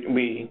is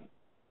we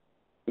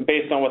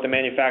based on what the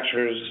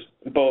manufacturers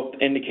both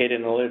indicated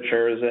in the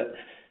literature, is that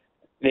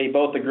they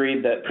both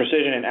agreed that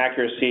precision and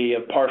accuracy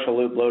of partial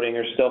loop loading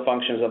are still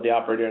functions of the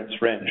operator in the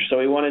syringe. So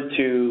we wanted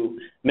to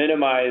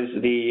minimize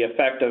the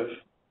effect of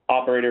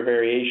operator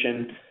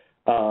variation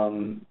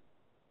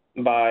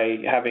by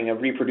having a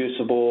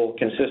reproducible,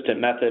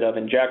 consistent method of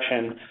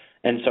injection.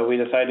 And so we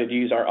decided to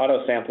use our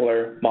auto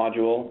sampler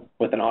module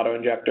with an auto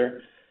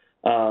injector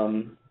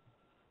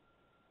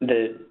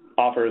that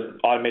offers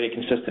automated,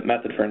 consistent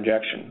method for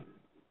injection.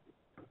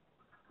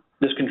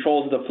 This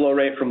controls the flow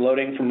rate from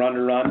loading from run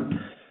to run,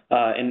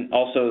 and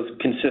also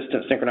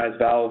consistent synchronized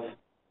valve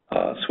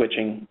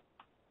switching.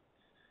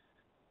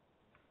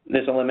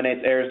 This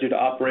eliminates errors due to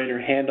operator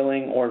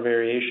handling or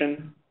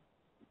variation.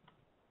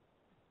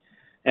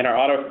 And our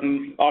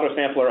auto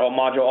sampler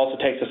module also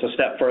takes us a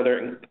step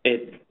further.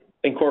 It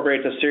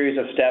incorporates a series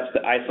of steps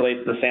that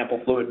isolates the sample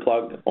fluid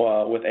plug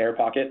with air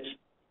pockets.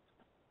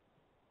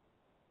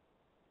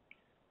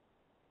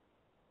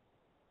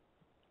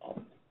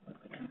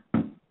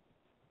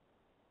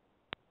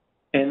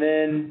 And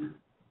then,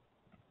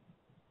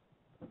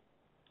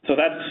 so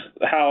that's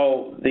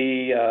how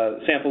the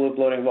sample loop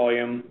loading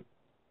volume,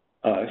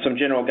 some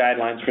general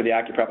guidelines for the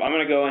AccuPrep. I'm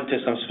going to go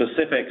into some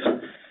specifics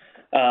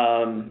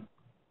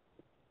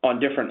on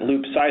different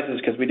loop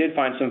sizes, because we did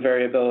find some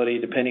variability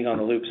depending on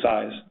the loop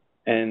size.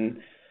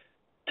 And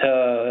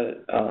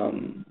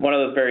one of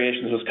those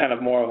variations was kind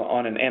of more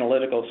on an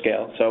analytical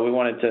scale. So we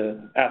wanted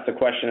to ask the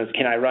question is,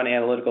 can I run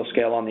analytical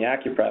scale on the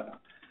AccuPrep?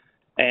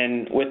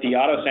 And with the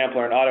auto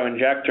sampler and auto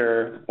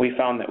injector, we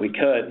found that we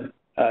could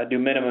do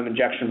minimum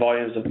injection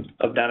volumes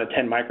of down to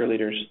 10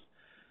 microliters.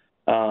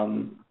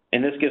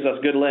 And this gives us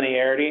good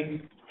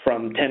linearity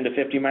from 10 to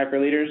 50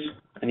 microliters.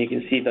 And you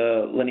can see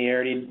the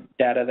linearity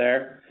data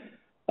there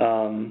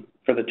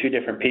for the two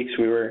different peaks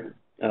we were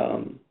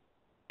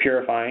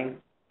purifying.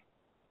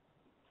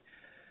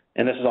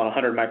 And this is on a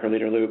 100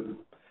 microliter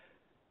loop.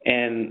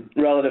 And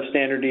relative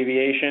standard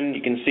deviation,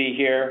 you can see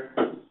here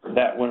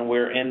that when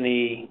we're in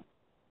the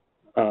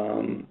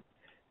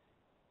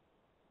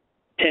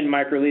 10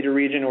 microliter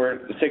region,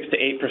 we're 6 to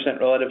 8%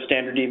 relative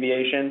standard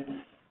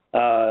deviation.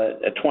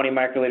 At 20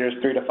 microliters,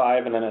 3 to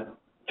 5, and then at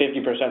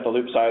 50% the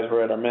loop size,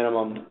 we're at our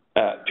minimum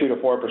at 2 to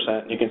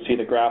 4%. You can see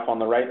the graph on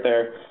the right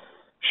there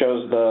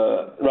shows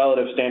the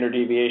relative standard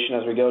deviation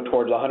as we go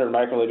towards 100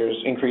 microliters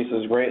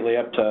increases greatly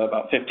up to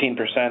about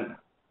 15%.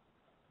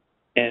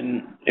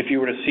 And if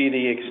you were to see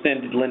the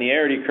extended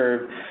linearity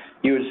curve,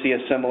 you would see a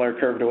similar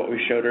curve to what we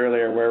showed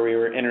earlier, where we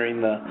were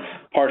entering the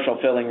partial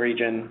filling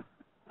region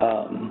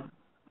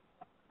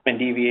and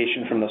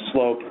deviation from the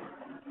slope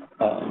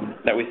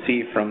that we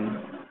see from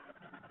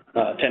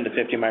 10 to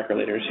 50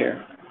 microliters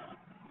here.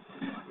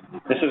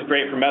 This is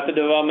great for method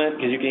development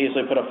because you can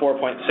easily put a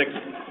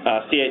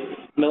 4.6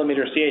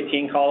 millimeter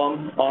C18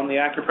 column on the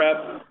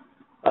AccuPrep.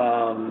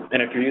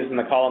 And if you're using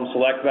the column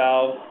select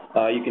valve,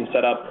 you can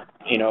set up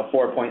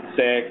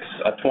 4.6,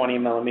 a 20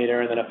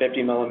 millimeter, and then a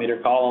 50 millimeter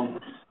column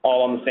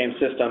all on the same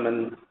system,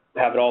 and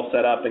have it all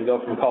set up and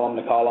go from column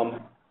to column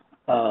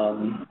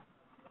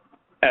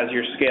as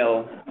your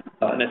scale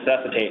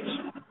necessitates.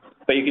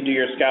 But you can do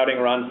your scouting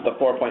runs to the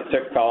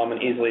 4.6 column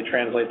and easily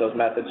translate those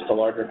methods to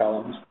larger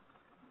columns.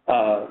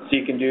 So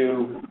you can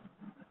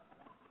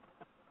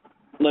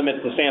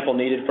limit the sample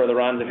needed for the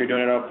runs. If you're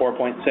doing it at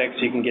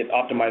 4.6, you can get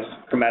optimized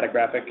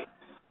chromatographic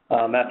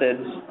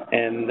methods,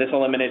 and this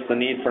eliminates the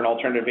need for an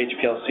alternative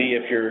HPLC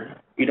if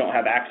you don't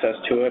have access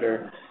to it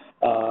or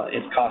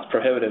it's cost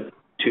prohibitive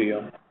to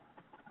you.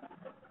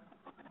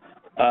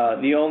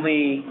 The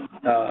only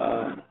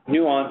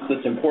nuance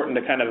that's important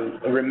to kind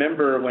of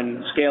remember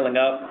when scaling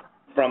up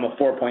from a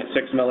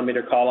 4.6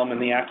 millimeter column in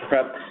the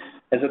ActiPrep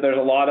is that there's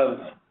a lot of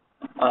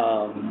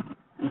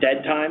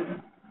dead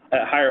time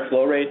at higher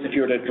flow rates if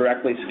you were to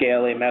directly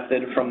scale a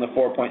method from the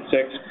 4.6.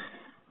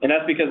 And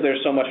that's because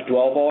there's so much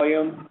dwell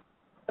volume.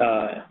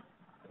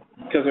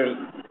 Because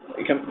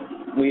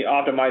we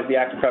optimize the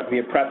ActiPrep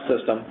via prep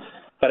system,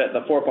 but at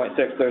the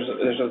 4.6,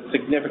 there's a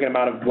significant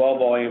amount of dwell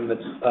volume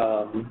that's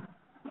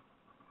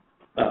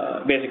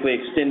basically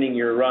extending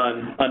your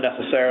run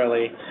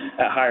unnecessarily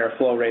at higher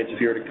flow rates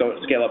if you were to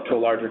scale up to a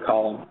larger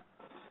column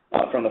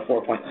from the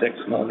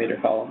 4.6 millimeter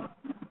column.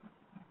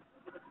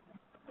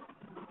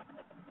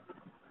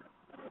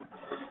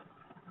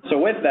 So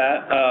with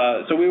that,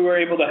 so we were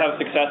able to have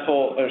success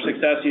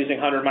using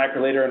 100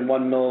 microliter and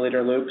 1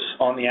 milliliter loops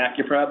on the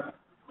ActiPrep.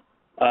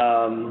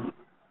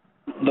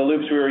 The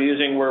loops we were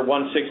using were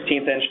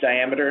 1/16 inch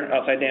diameter,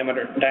 outside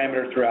diameter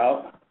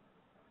throughout.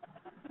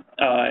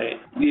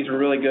 These were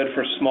really good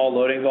for small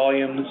loading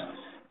volumes.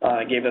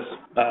 Gave us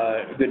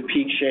good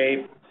peak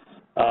shape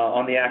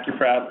on the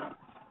ActiPrep,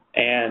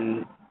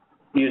 and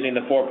using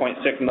the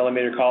 4.6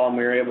 millimeter column,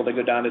 we were able to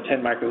go down to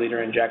 10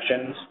 microliter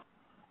injections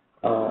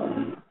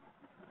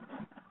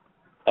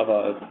of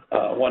a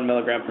 0.1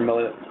 milligram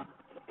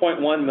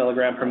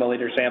per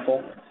milliliter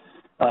sample.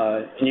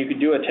 And you could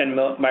do a 10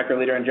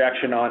 microliter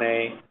injection on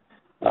a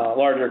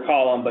larger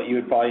column, but you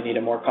would probably need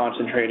a more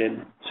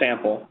concentrated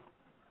sample.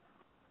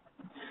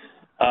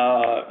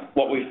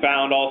 What we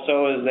found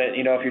also is that,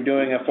 if you're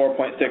doing a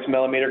 4.6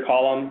 millimeter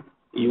column,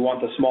 you want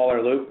the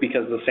smaller loop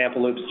because the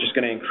sample loop is just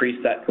going to increase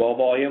that dwell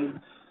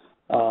volume.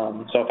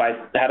 So if I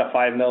had a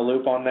 5 mil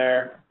loop on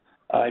there,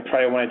 I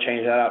probably want to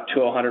change that out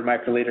to a 100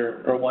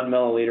 microliter or 1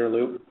 milliliter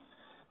loop.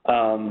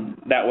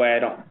 That way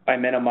I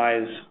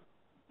minimize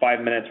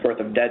 5 minutes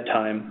worth of dead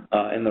time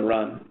in the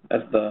run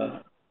as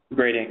the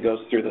gradient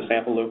goes through the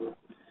sample loop.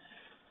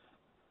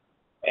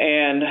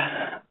 And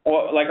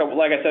like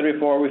I said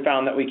before, we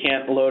found that we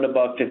can't load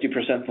above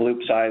 50% the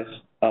loop size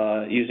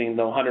using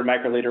the 100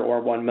 microliter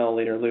or 1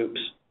 milliliter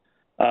loops.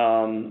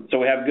 So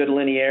we have good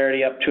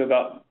linearity up to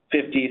about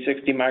 50,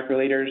 60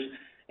 microliters,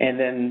 and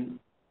then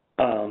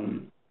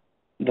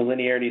the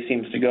linearity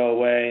seems to go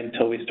away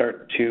until we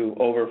start to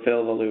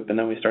overfill the loop, and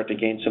then we start to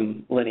gain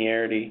some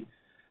linearity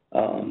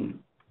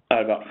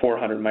at about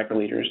 400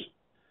 microliters.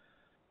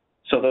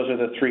 So those are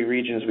the three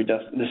regions we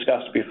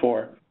discussed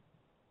before.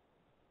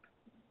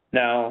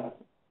 Now,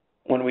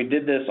 when we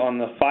did this on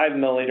the 5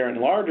 milliliter and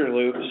larger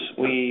loops,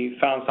 we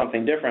found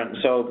something different.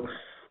 So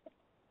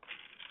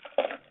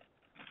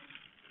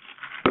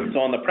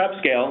on the prep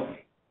scale,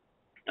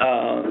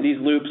 these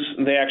loops,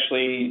 they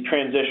actually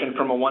transition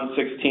from a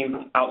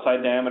 1/16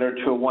 outside diameter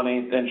to a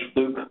 1/8 inch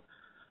loop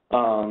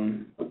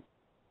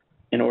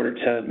in order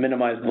to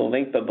minimize the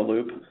length of the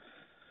loop.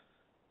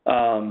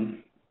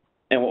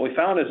 And what we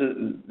found is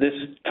that this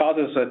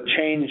causes a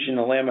change in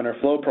the laminar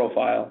flow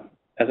profile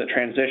as it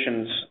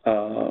transitions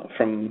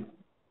to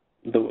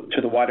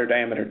the wider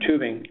diameter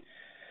tubing.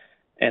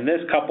 And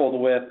this,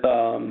 coupled with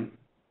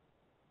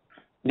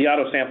the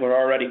autosampler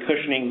already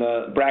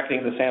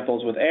bracketing the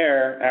samples with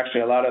air,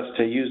 actually allowed us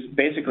to use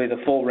basically the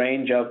full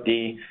range of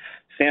the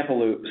sample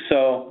loop.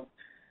 So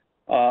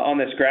on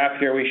this graph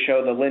here, we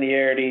show the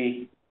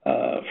linearity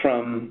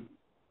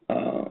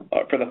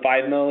for the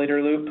 5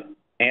 milliliter loop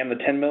and the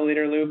 10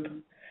 milliliter loop,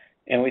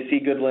 and we see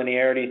good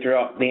linearity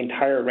throughout the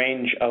entire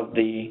range of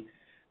the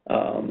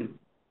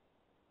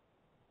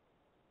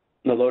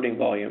loading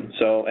volume.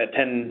 So at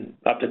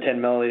up to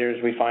 10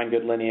 milliliters, we find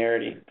good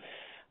linearity.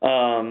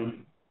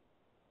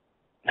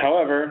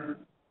 However,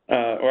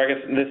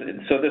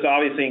 this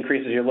obviously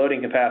increases your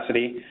loading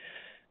capacity.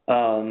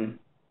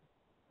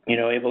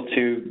 Able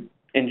to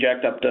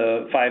inject up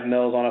to 5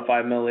 mils on a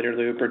 5 milliliter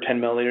loop or 10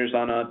 milliliters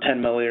on a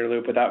 10 milliliter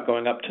loop without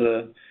going up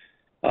to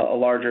a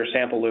larger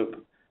sample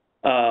loop.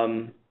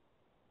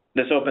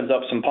 This opens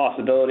up some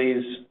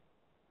possibilities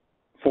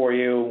for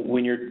you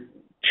when you're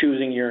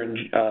choosing your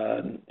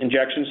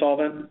injection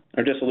solvent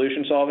or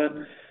dissolution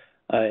solvent.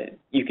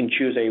 You can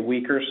choose a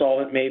weaker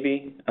solvent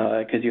maybe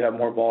because you have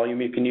more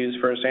volume you can use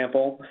for a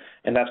sample,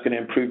 and that's going to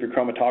improve your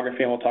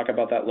chromatography, and we'll talk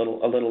about that a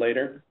little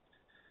later.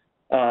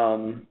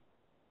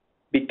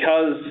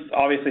 Because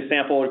obviously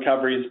sample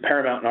recovery is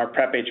paramount in our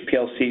Prep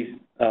HPLC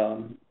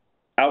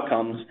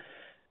outcomes,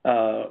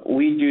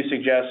 we do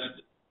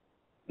suggest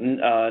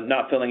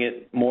not filling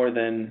it more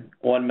than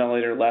 1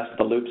 milliliter less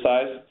the loop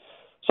size.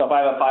 So if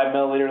I have a 5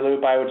 milliliter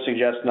loop, I would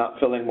suggest not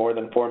filling more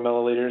than 4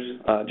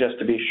 milliliters just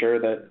to be sure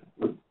that,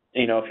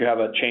 if you have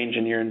a change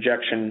in your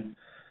injection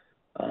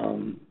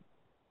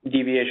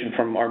deviation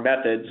from our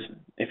methods,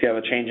 if you have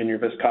a change in your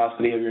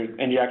viscosity of your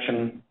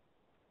injection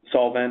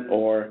solvent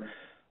or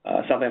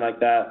something like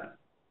that,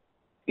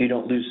 you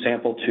don't lose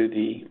sample to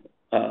the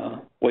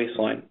waste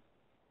line.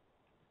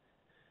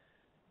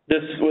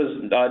 This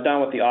was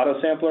done with the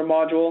auto sampler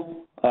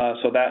module,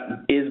 so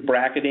that is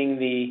bracketing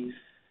the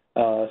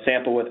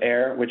sample with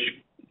air, which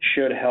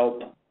should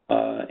help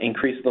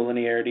increase the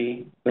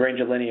linearity, the range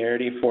of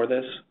linearity for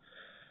this.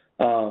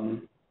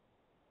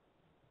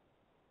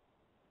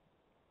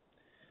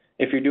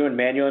 If you're doing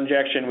manual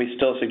injection, we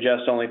still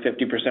suggest only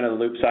 50% of the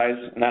loop size,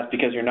 and that's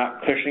because you're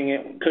not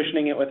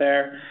cushioning it with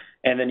air,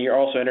 and then you're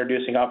also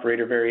introducing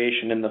operator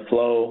variation in the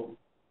flow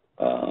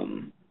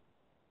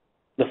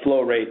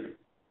rate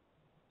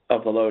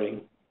of the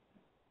loading.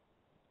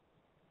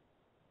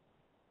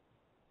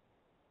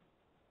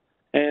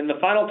 And the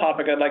final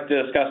topic I'd like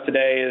to discuss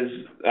today is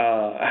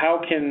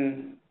how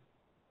can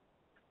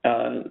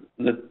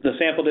the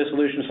sample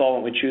dissolution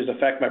solvent we choose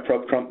affect my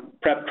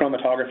prep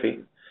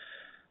chromatography.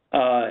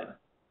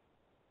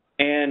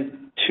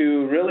 And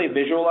to really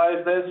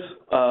visualize this,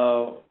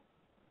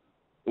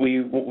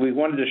 we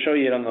wanted to show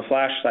you it on the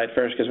flash side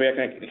first, because we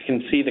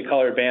can see the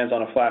colored bands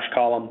on a flash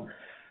column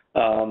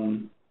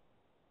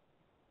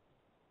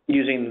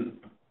using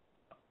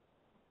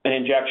an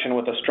injection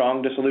with a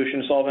strong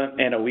dissolution solvent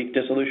and a weak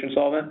dissolution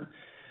solvent.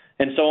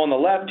 And so on the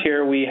left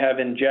here, we have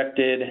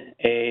injected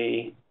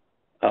a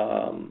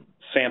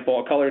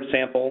sample, a colored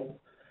sample,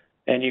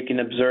 and you can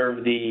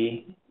observe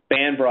the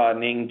band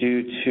broadening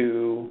due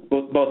to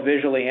both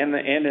visually and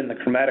in the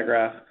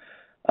chromatograph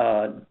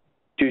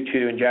due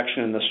to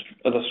injection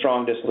of the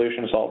strong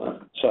dissolution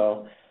solvent.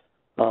 So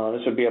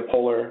this would be a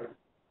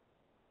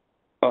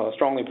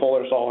strongly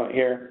polar solvent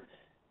here.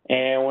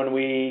 And when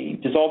we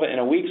dissolve it in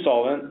a weak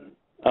solvent,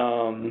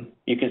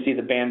 you can see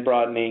the band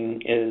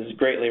broadening is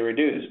greatly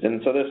reduced.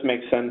 And so this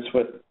makes sense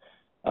with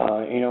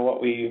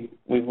what we've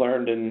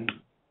learned in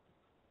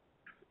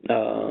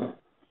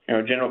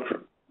general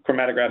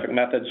chromatographic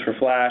methods for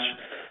flash.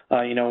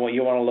 What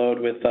you want to load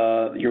with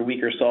your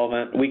weakest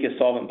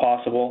solvent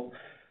possible.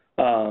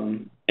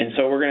 And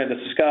so we're going to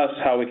discuss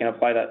how we can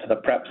apply that to the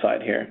prep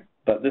side here.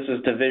 But this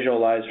is to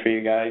visualize for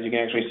you guys. You can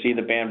actually see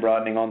the band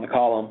broadening on the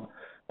column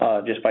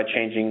just by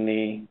changing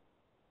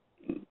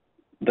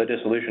the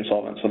dissolution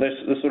solvent. So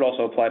this would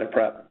also apply to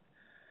prep.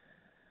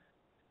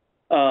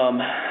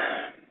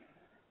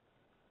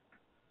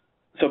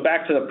 So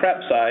back to the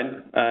prep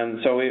side, and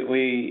so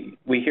we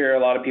hear a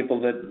lot of people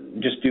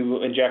that just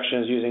do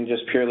injections using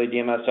just purely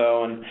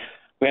DMSO, and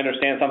we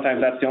understand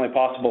sometimes that's the only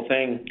possible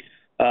thing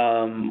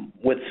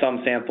with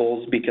some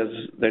samples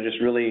because they're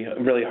just really,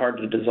 really hard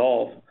to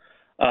dissolve.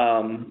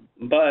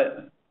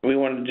 But we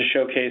wanted to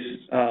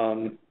showcase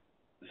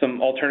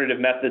some alternative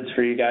methods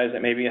for you guys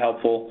that may be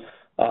helpful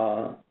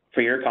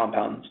for your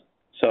compounds.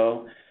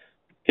 So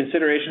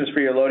considerations for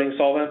your loading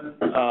solvent.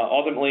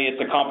 Ultimately,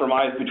 it's a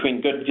compromise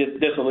between good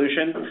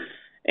dissolution,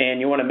 and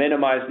you want to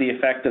minimize the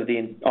effect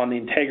on the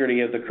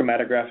integrity of the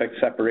chromatographic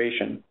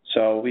separation.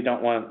 So we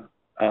don't want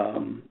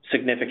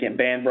significant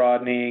band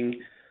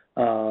broadening,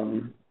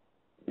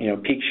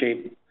 peak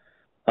shape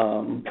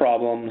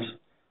problems,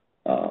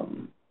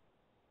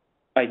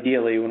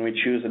 ideally when we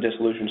choose a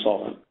dissolution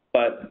solvent.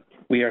 But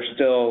we are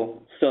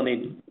still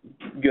need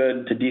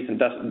good to decent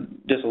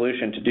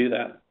dissolution to do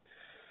that.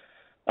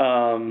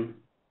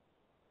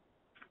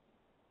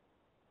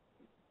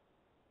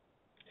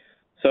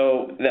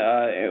 So we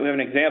have an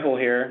example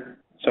here.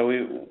 So we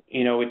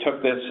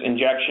took this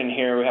injection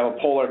here. We have a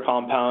polar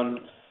compound.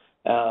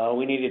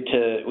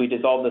 We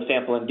dissolved the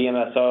sample in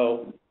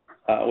DMSO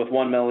with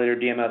 1 milliliter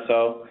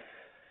DMSO,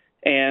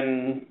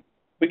 and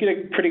we get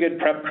a pretty good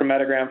prep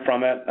chromatogram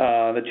from it.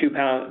 The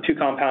two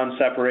compounds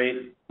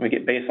separate. We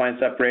get baseline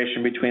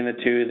separation between the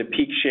two. The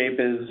peak shape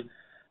is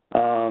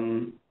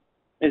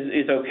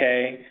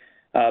okay,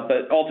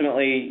 but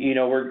ultimately,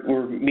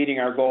 we're meeting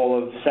our goal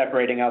of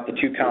separating out the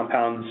two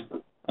compounds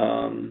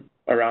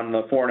around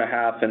the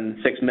 4.5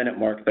 and 6 minute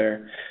mark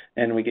there,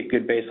 and we get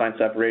good baseline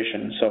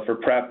separation. So for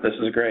prep, this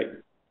is great.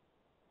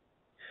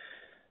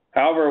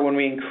 However, when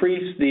we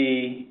increase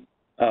the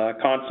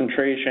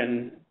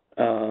concentration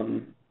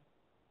and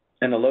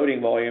the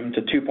loading volume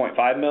to 2.5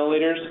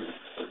 milliliters,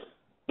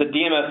 the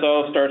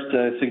DMSO starts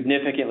to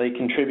significantly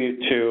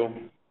contribute to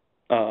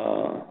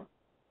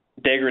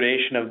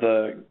degradation of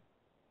the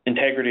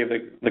integrity of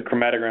the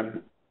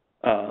chromatogram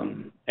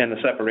and the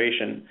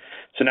separation.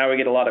 So now we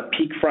get a lot of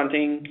peak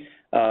fronting.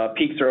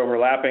 Peaks are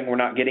overlapping. We're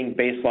not getting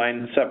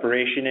baseline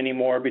separation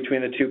anymore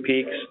between the two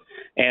peaks,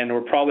 and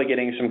we're probably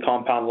getting some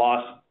compound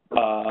loss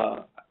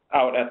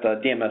out at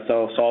the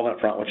DMSO solvent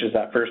front, which is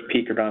that first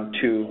peak around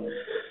 2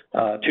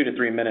 to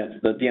 3 minutes.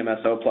 The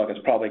DMSO plug is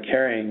probably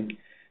carrying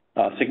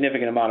a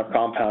significant amount of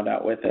compound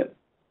out with it.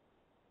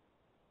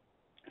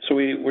 So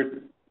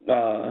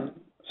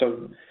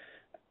so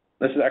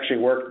this is actually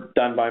work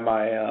done by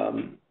my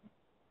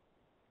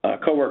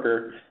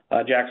coworker,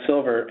 Jack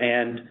Silver,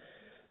 and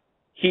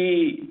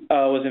he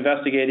was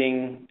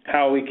investigating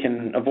how we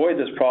can avoid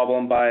this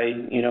problem by,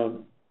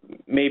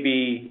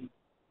 maybe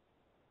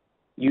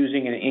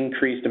using an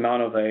increased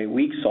amount of a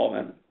weak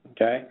solvent,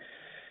 okay?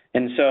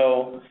 And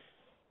so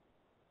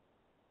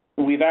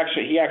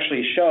he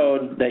actually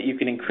showed that you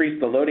can increase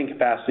the loading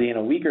capacity in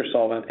a weaker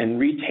solvent and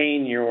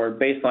retain your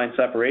baseline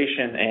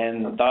separation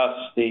and thus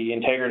the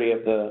integrity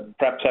of the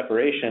prep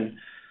separation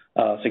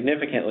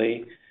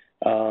significantly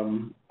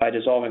by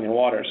dissolving in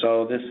water.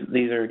 So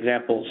these are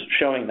examples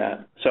showing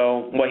that.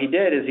 So what he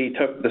did is he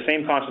took the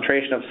same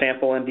concentration of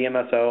sample and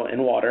DMSO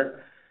in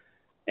water,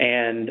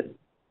 and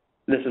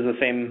this is the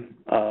same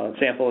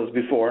sample as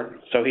before.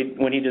 So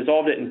when he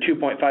dissolved it in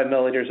 2.5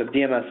 milliliters of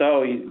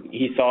DMSO,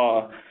 he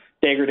saw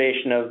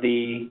degradation of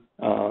the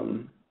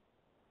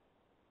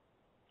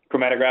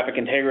chromatographic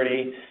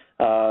integrity,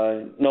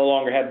 no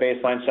longer had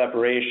baseline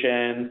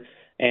separation,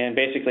 and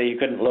basically you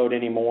couldn't load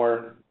any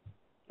more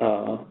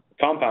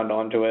compound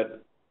onto it.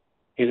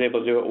 He was able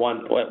to do it at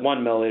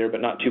 1 milliliter,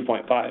 but not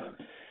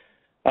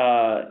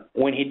 2.5.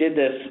 When he did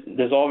this,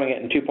 dissolving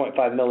it in 2.5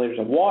 milliliters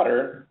of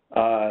water,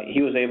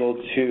 he was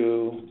able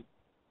to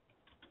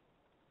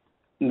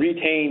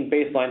retain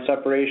baseline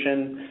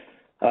separation,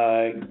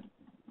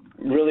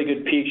 really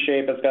good peak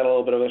shape. It's got a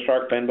little bit of a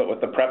shark fin, but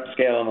with the prep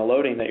scale and the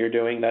loading that you're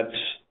doing,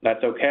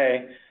 that's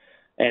okay.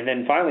 And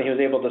then finally, he was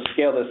able to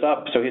scale this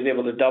up, so he was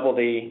able to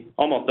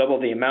almost double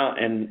the amount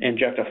and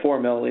inject a 4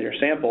 milliliter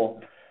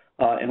sample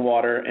in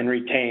water and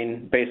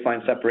retain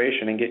baseline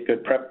separation and get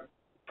good prep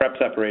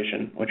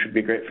separation, which would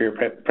be great for your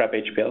prep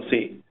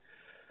HPLC.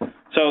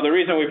 So the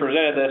reason we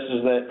presented this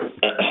is that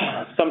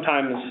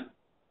sometimes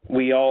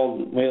we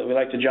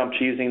like to jump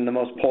to using the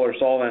most polar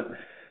solvent,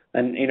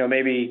 and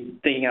maybe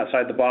thinking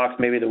outside the box,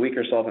 maybe the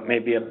weaker solvent may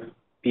be an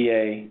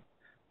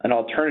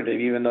alternative,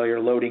 even though you're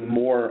loading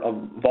more of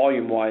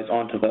volume-wise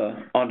onto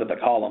the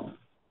column.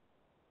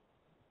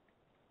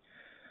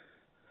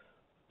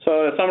 So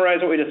to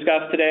summarize what we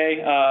discussed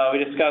today, we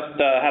discussed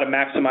how to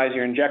maximize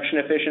your injection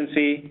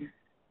efficiency,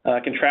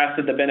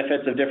 contrasted the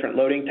benefits of different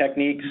loading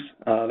techniques,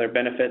 their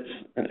benefits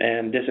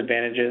and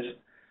disadvantages.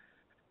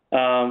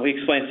 We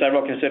explained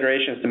several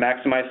considerations to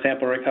maximize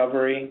sample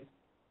recovery.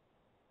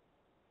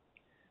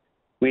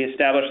 We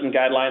established some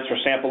guidelines for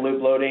sample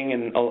loop loading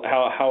and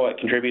how it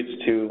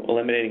contributes to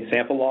eliminating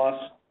sample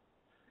loss.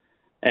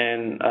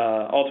 And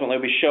ultimately,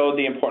 we showed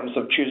the importance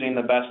of choosing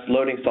the best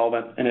loading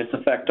solvent and its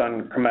effect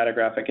on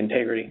chromatographic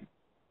integrity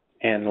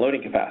and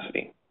loading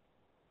capacity.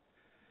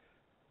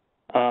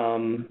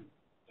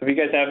 If you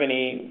guys have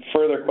any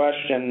further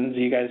questions,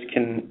 you guys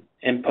can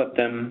input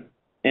them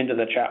into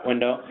the chat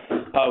window.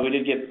 We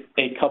did get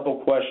a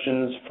couple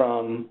questions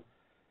from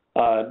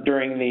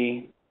during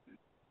the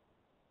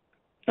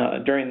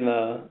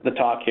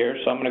talk here,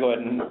 so I'm going to go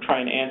ahead and try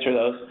and answer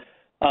those.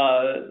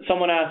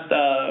 Someone asked,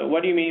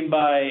 what do you mean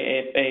by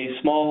a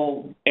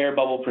small air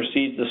bubble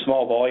precedes a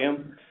small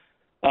volume?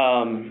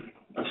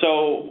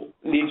 So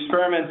the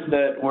experiments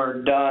that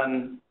were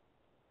done,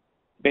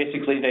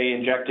 basically they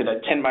injected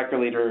a 10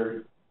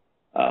 microliter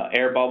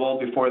air bubble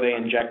before they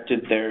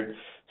injected their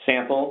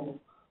sample.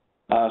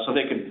 So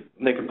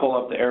they could pull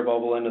up the air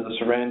bubble into the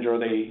syringe, or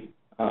they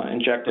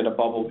injected a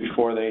bubble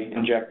before they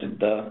injected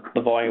the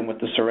volume with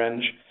the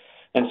syringe.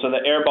 And so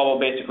the air bubble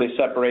basically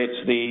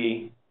separates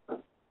the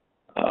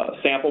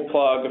sample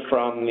plug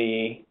from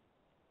the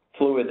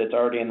fluid that's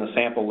already in the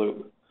sample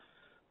loop.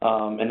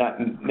 And that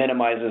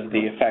minimizes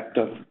the effect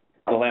of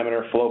the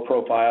laminar flow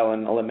profile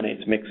and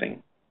eliminates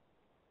mixing.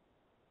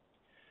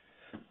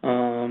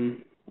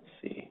 Let's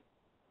see.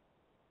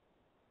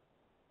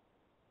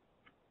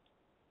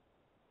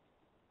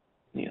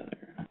 The other.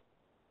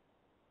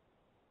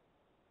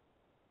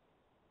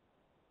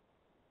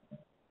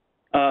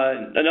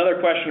 Another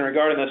question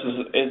regarding this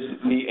is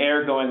the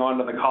air going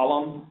onto the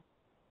column.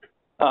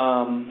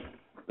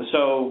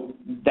 So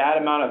that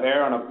amount of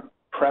air on a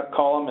prep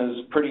column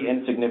is pretty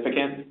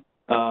insignificant.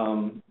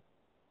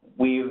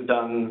 We've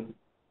done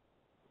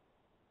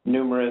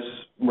numerous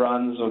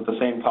runs with the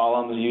same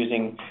columns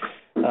using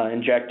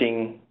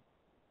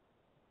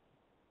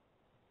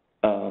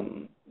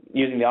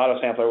using the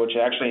autosampler, which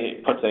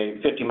actually puts a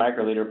 50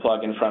 microliter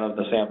plug in front of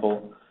the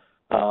sample,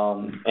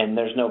 and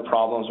there's no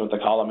problems with the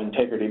column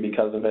integrity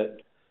because of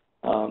it.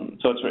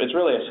 So it's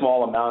really a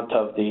small amount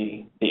of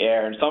the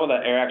air, and some of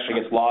that air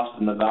actually gets lost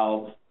in the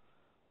valve.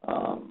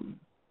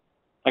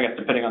 I guess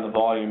depending on the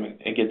volume,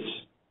 it gets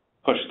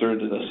pushed through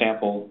to the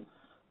sample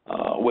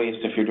waste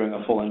if you're doing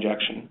a full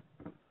injection.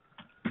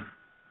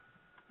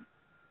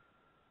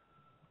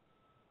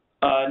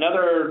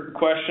 Another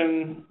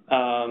question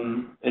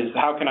is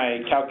how can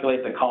I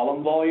calculate the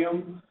column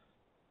volume?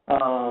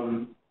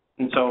 And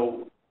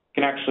so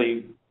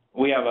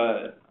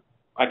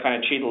I kind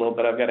of cheat a little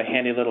bit. I've got a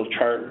handy little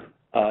chart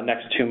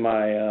next to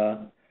my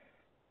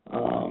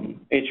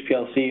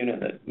HPLC unit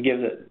that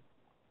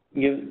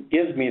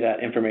gives me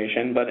that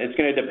information, but it's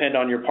going to depend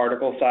on your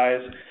particle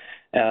size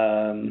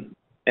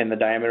and the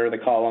diameter of the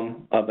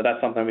column, but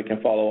that's something we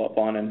can follow up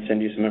on and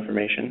send you some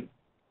information.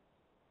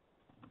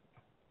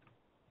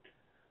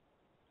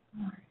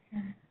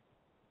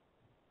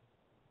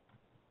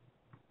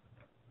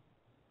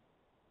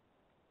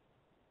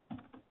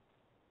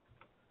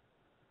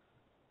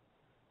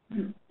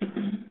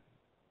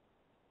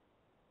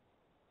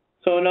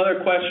 So another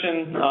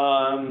question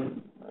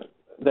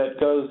that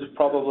goes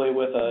probably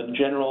with a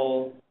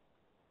general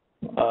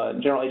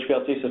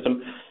HPLC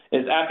system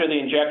is after the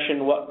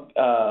injection,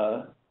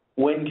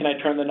 when can I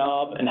turn the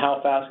knob and how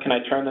fast can I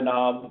turn the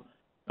knob,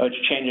 which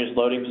changes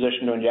loading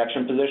position to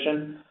injection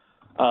position.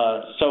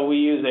 So we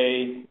use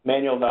a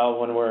manual valve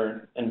when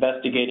we're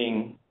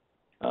investigating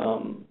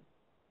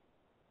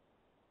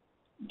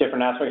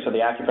different aspects of the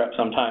AccuPrep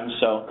sometimes.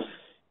 So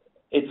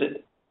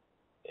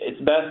it's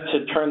best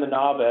to turn the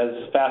knob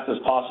as fast as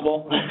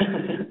possible.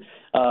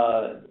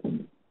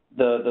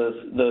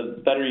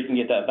 The better you can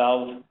get that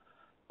valve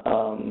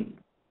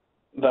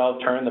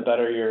turn, the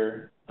better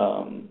your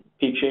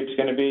peak shape's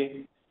going to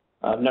be.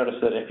 I've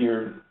noticed that if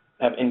you're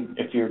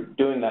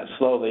doing that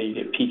slowly, you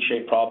get peak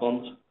shape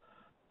problems.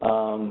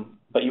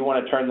 But you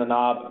want to turn the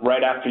knob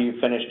right after you've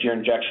finished your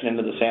injection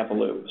into the sample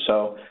loop.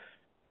 So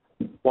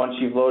once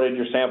you've loaded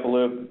your sample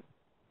loop,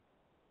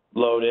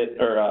 load it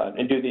or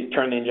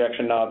turn the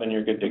injection knob, and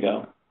you're good to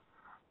go.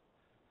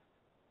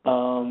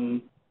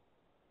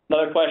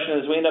 Another question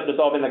is, we end up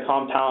dissolving the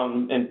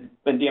compound in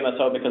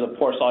DMSO because of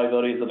poor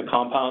solubilities of the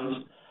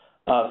compounds.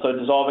 So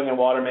dissolving in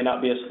water may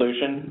not be a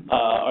solution.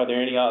 Are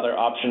there any other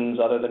options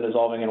other than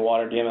dissolving in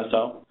water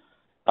DMSO?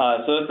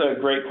 So that's a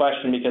great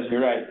question, because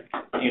you're right.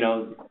 You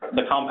know,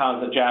 the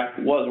compounds that Jack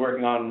was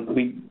working on,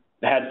 we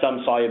had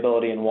some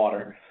solubility in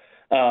water.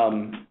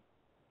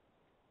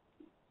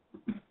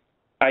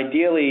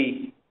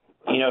 Ideally,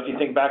 you know, if you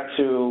think back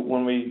to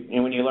when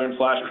you learned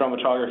flash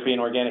chromatography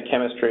and organic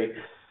chemistry,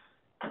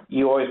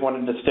 you always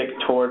wanted to stick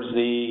towards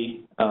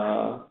you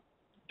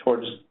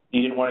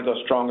didn't want to go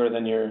stronger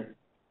than your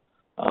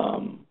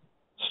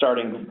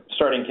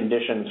starting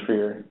conditions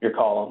for your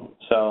column.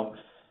 So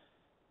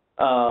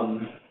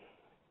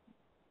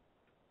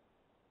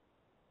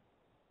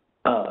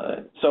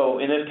so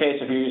in this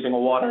case, if you're using a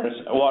water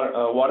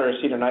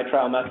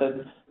acetonitrile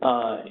method,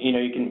 you know,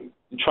 you can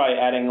try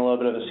adding a little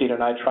bit of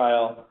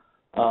acetonitrile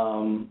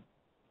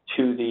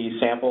to the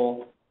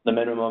sample, the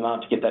minimum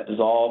amount to get that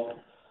dissolved.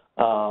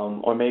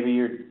 Or maybe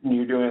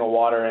you're doing a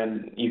water,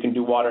 and you can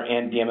do water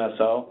and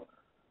DMSO.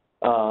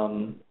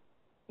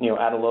 You know,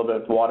 add a little bit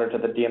of water to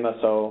the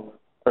DMSO,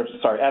 or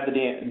sorry, add a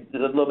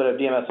little bit of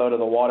DMSO to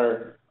the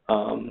water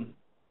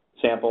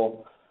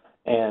sample,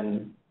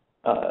 and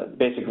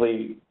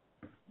basically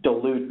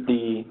dilute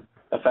the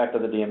effect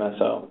of the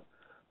DMSO.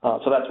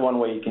 So that's one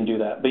way you can do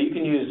that. But you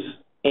can use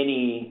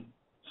any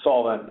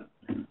solvent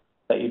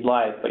that you'd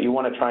like, but you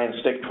want to try and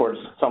stick towards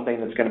something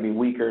that's going to be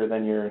weaker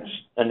than your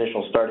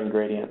initial starting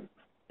gradient.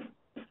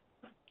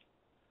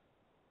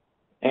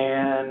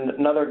 And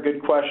another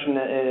good question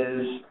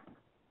is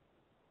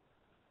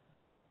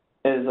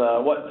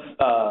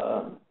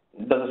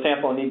does a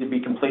sample need to be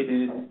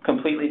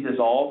completely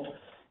dissolved?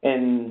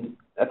 And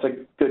that's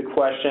a good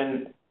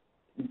question.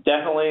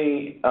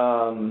 Definitely,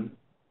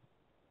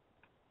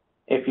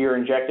 if you're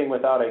injecting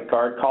without a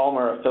guard column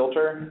or a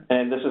filter,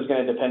 and this is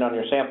going to depend on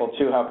your sample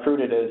too, how crude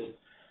it is.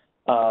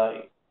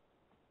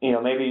 You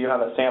know, maybe you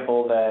have a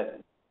sample that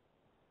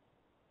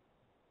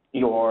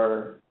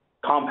your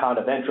compound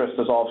of interest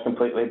dissolves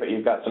completely, but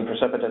you've got some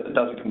precipitate that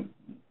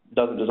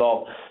doesn't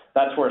dissolve.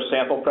 That's where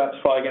sample prep is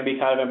probably going to be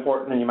kind of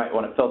important, and you might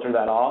want to filter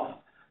that off.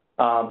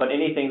 But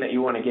anything that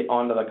you want to get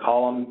onto the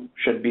column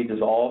should be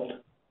dissolved.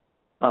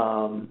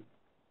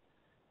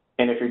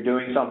 And if you're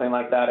doing something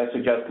like that, I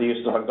suggest the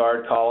use of a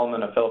guard column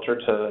and a filter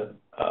to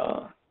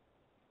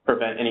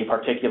prevent any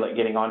particulate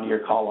getting onto your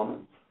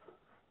column.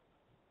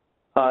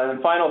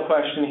 And final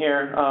question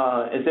here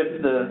is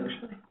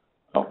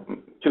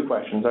two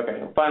questions.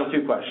 Okay, final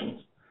two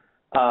questions.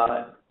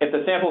 If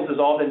the sample is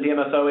dissolved in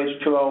DMSO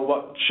H2O,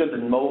 what should the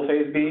mobile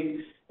phase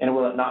be, and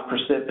will it not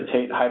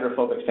precipitate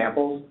hydrophobic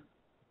samples?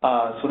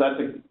 So that's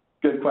a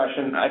good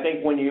question. I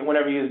think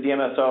whenever you use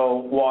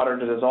DMSO water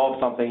to dissolve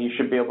something, you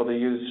should be able to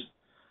use,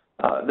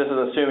 this is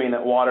assuming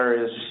that water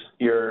is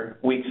your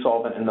weak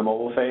solvent in the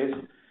mobile phase,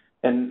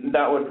 and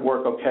that would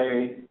work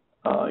okay.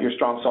 Your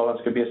strong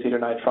solvents could be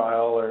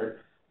acetonitrile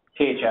or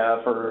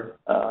THF or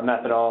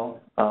methanol.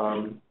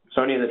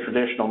 So any of the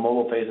traditional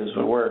mobile phases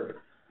would work.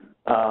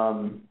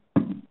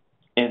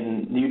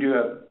 And you do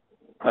have,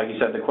 like you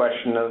said, the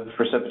question of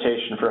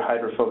precipitation for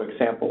hydrophobic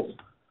samples.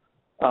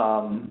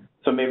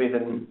 So maybe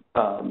then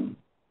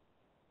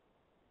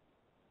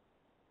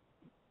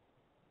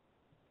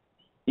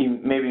you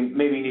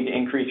maybe need to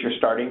increase your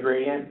starting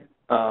gradient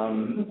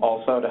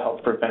also to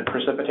help prevent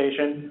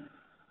precipitation.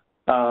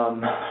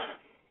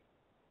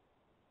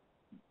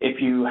 If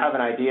you have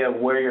an idea of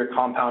where your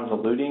compound's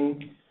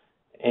eluting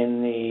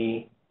in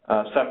the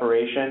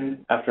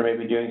separation after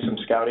maybe doing some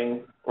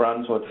scouting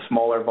runs with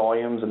smaller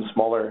volumes and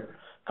smaller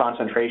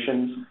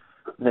concentrations,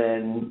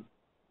 then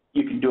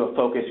you can do a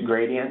focus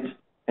gradient,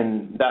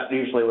 and that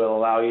usually will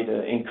allow you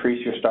to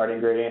increase your starting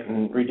gradient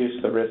and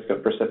reduce the risk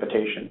of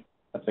precipitation.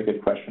 That's a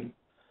good question.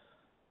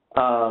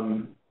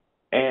 And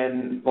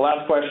the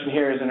last question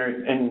here is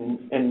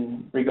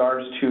in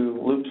regards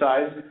to loop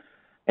size.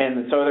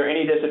 And so are there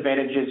any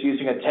disadvantages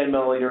using a 10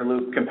 milliliter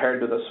loop compared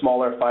to the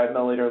smaller 5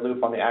 milliliter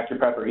loop on the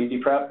AccuPrep or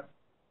EasyPrep?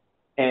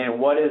 And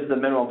what is the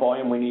minimum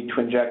volume we need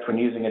to inject when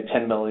using a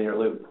 10 milliliter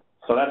loop?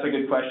 So that's a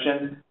good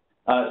question.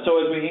 So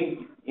as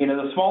we,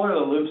 the smaller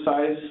the loop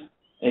size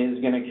is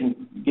going to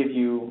give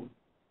you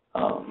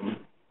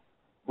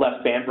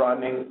less band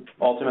broadening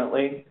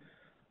ultimately,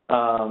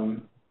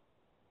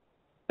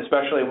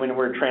 especially when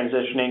we're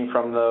transitioning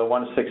from the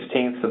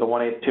 1/16 to the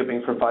 1/8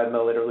 tubing for 5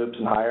 milliliter loops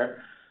and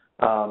higher.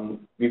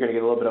 You're going to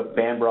get a little bit of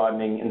band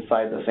broadening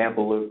inside the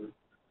sample loop.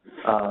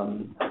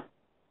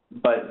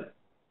 But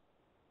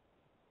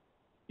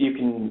you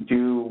can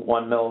do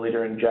 1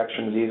 milliliter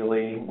injections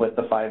easily with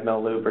the 5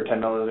 mil loop or 10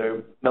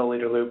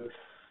 milliliter loop.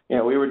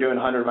 We were doing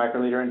 100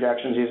 microliter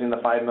injections using the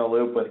 5 mil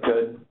loop with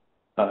good,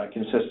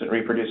 consistent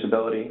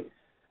reproducibility.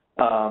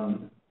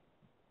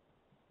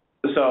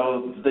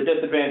 So the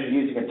disadvantage of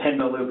using a 10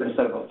 mil loop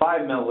instead of a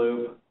 5 mil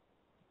loop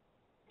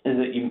is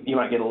that you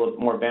might get a little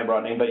more band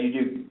broadening, but you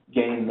do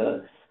gain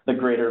the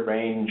greater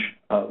range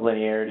of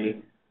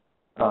linearity.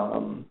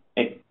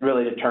 It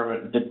really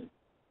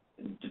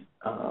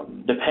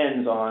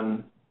depends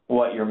on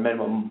what your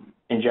minimum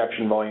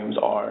injection volumes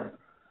are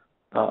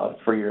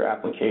for your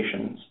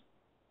applications,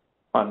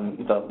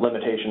 on the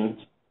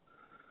limitations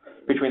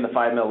between the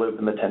 5 mil loop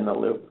and the 10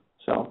 mil loop.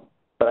 So,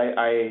 but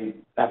I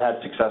have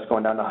had success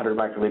going down to 100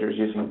 microliters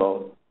using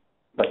both,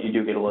 but you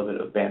do get a little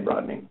bit of band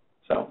broadening.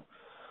 So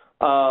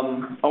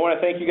I want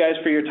to thank you guys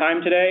for your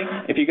time today.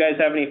 If you guys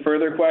have any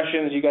further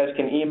questions, you guys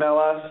can email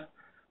us.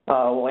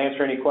 We'll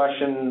answer any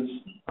questions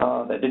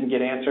that didn't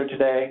get answered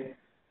today.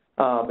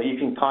 But you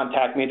can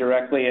contact me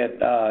directly at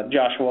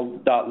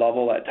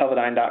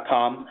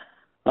joshua.lovell@teledyne.com.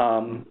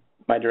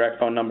 My direct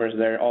phone number is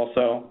there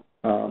also.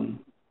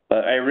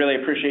 But I really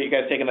appreciate you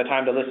guys taking the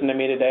time to listen to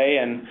me today,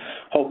 and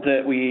hope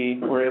that we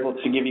were able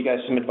to give you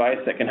guys some advice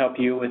that can help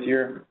you with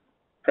your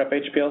Prep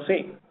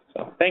HPLC.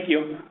 So thank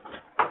you.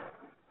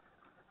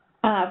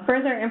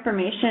 Further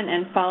information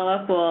and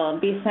follow-up will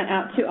be sent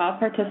out to all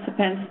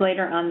participants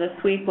later on this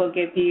week. We'll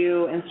give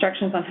you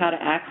instructions on how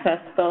to access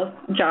both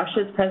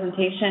Josh's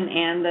presentation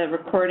and the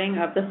recording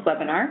of this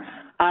webinar.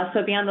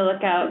 So be on the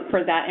lookout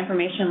for that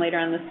information later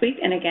on this week.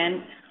 And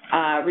again,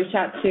 reach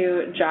out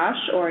to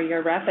Josh or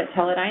your rep at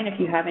Teledyne if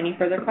you have any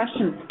further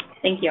questions.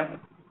 Thank you.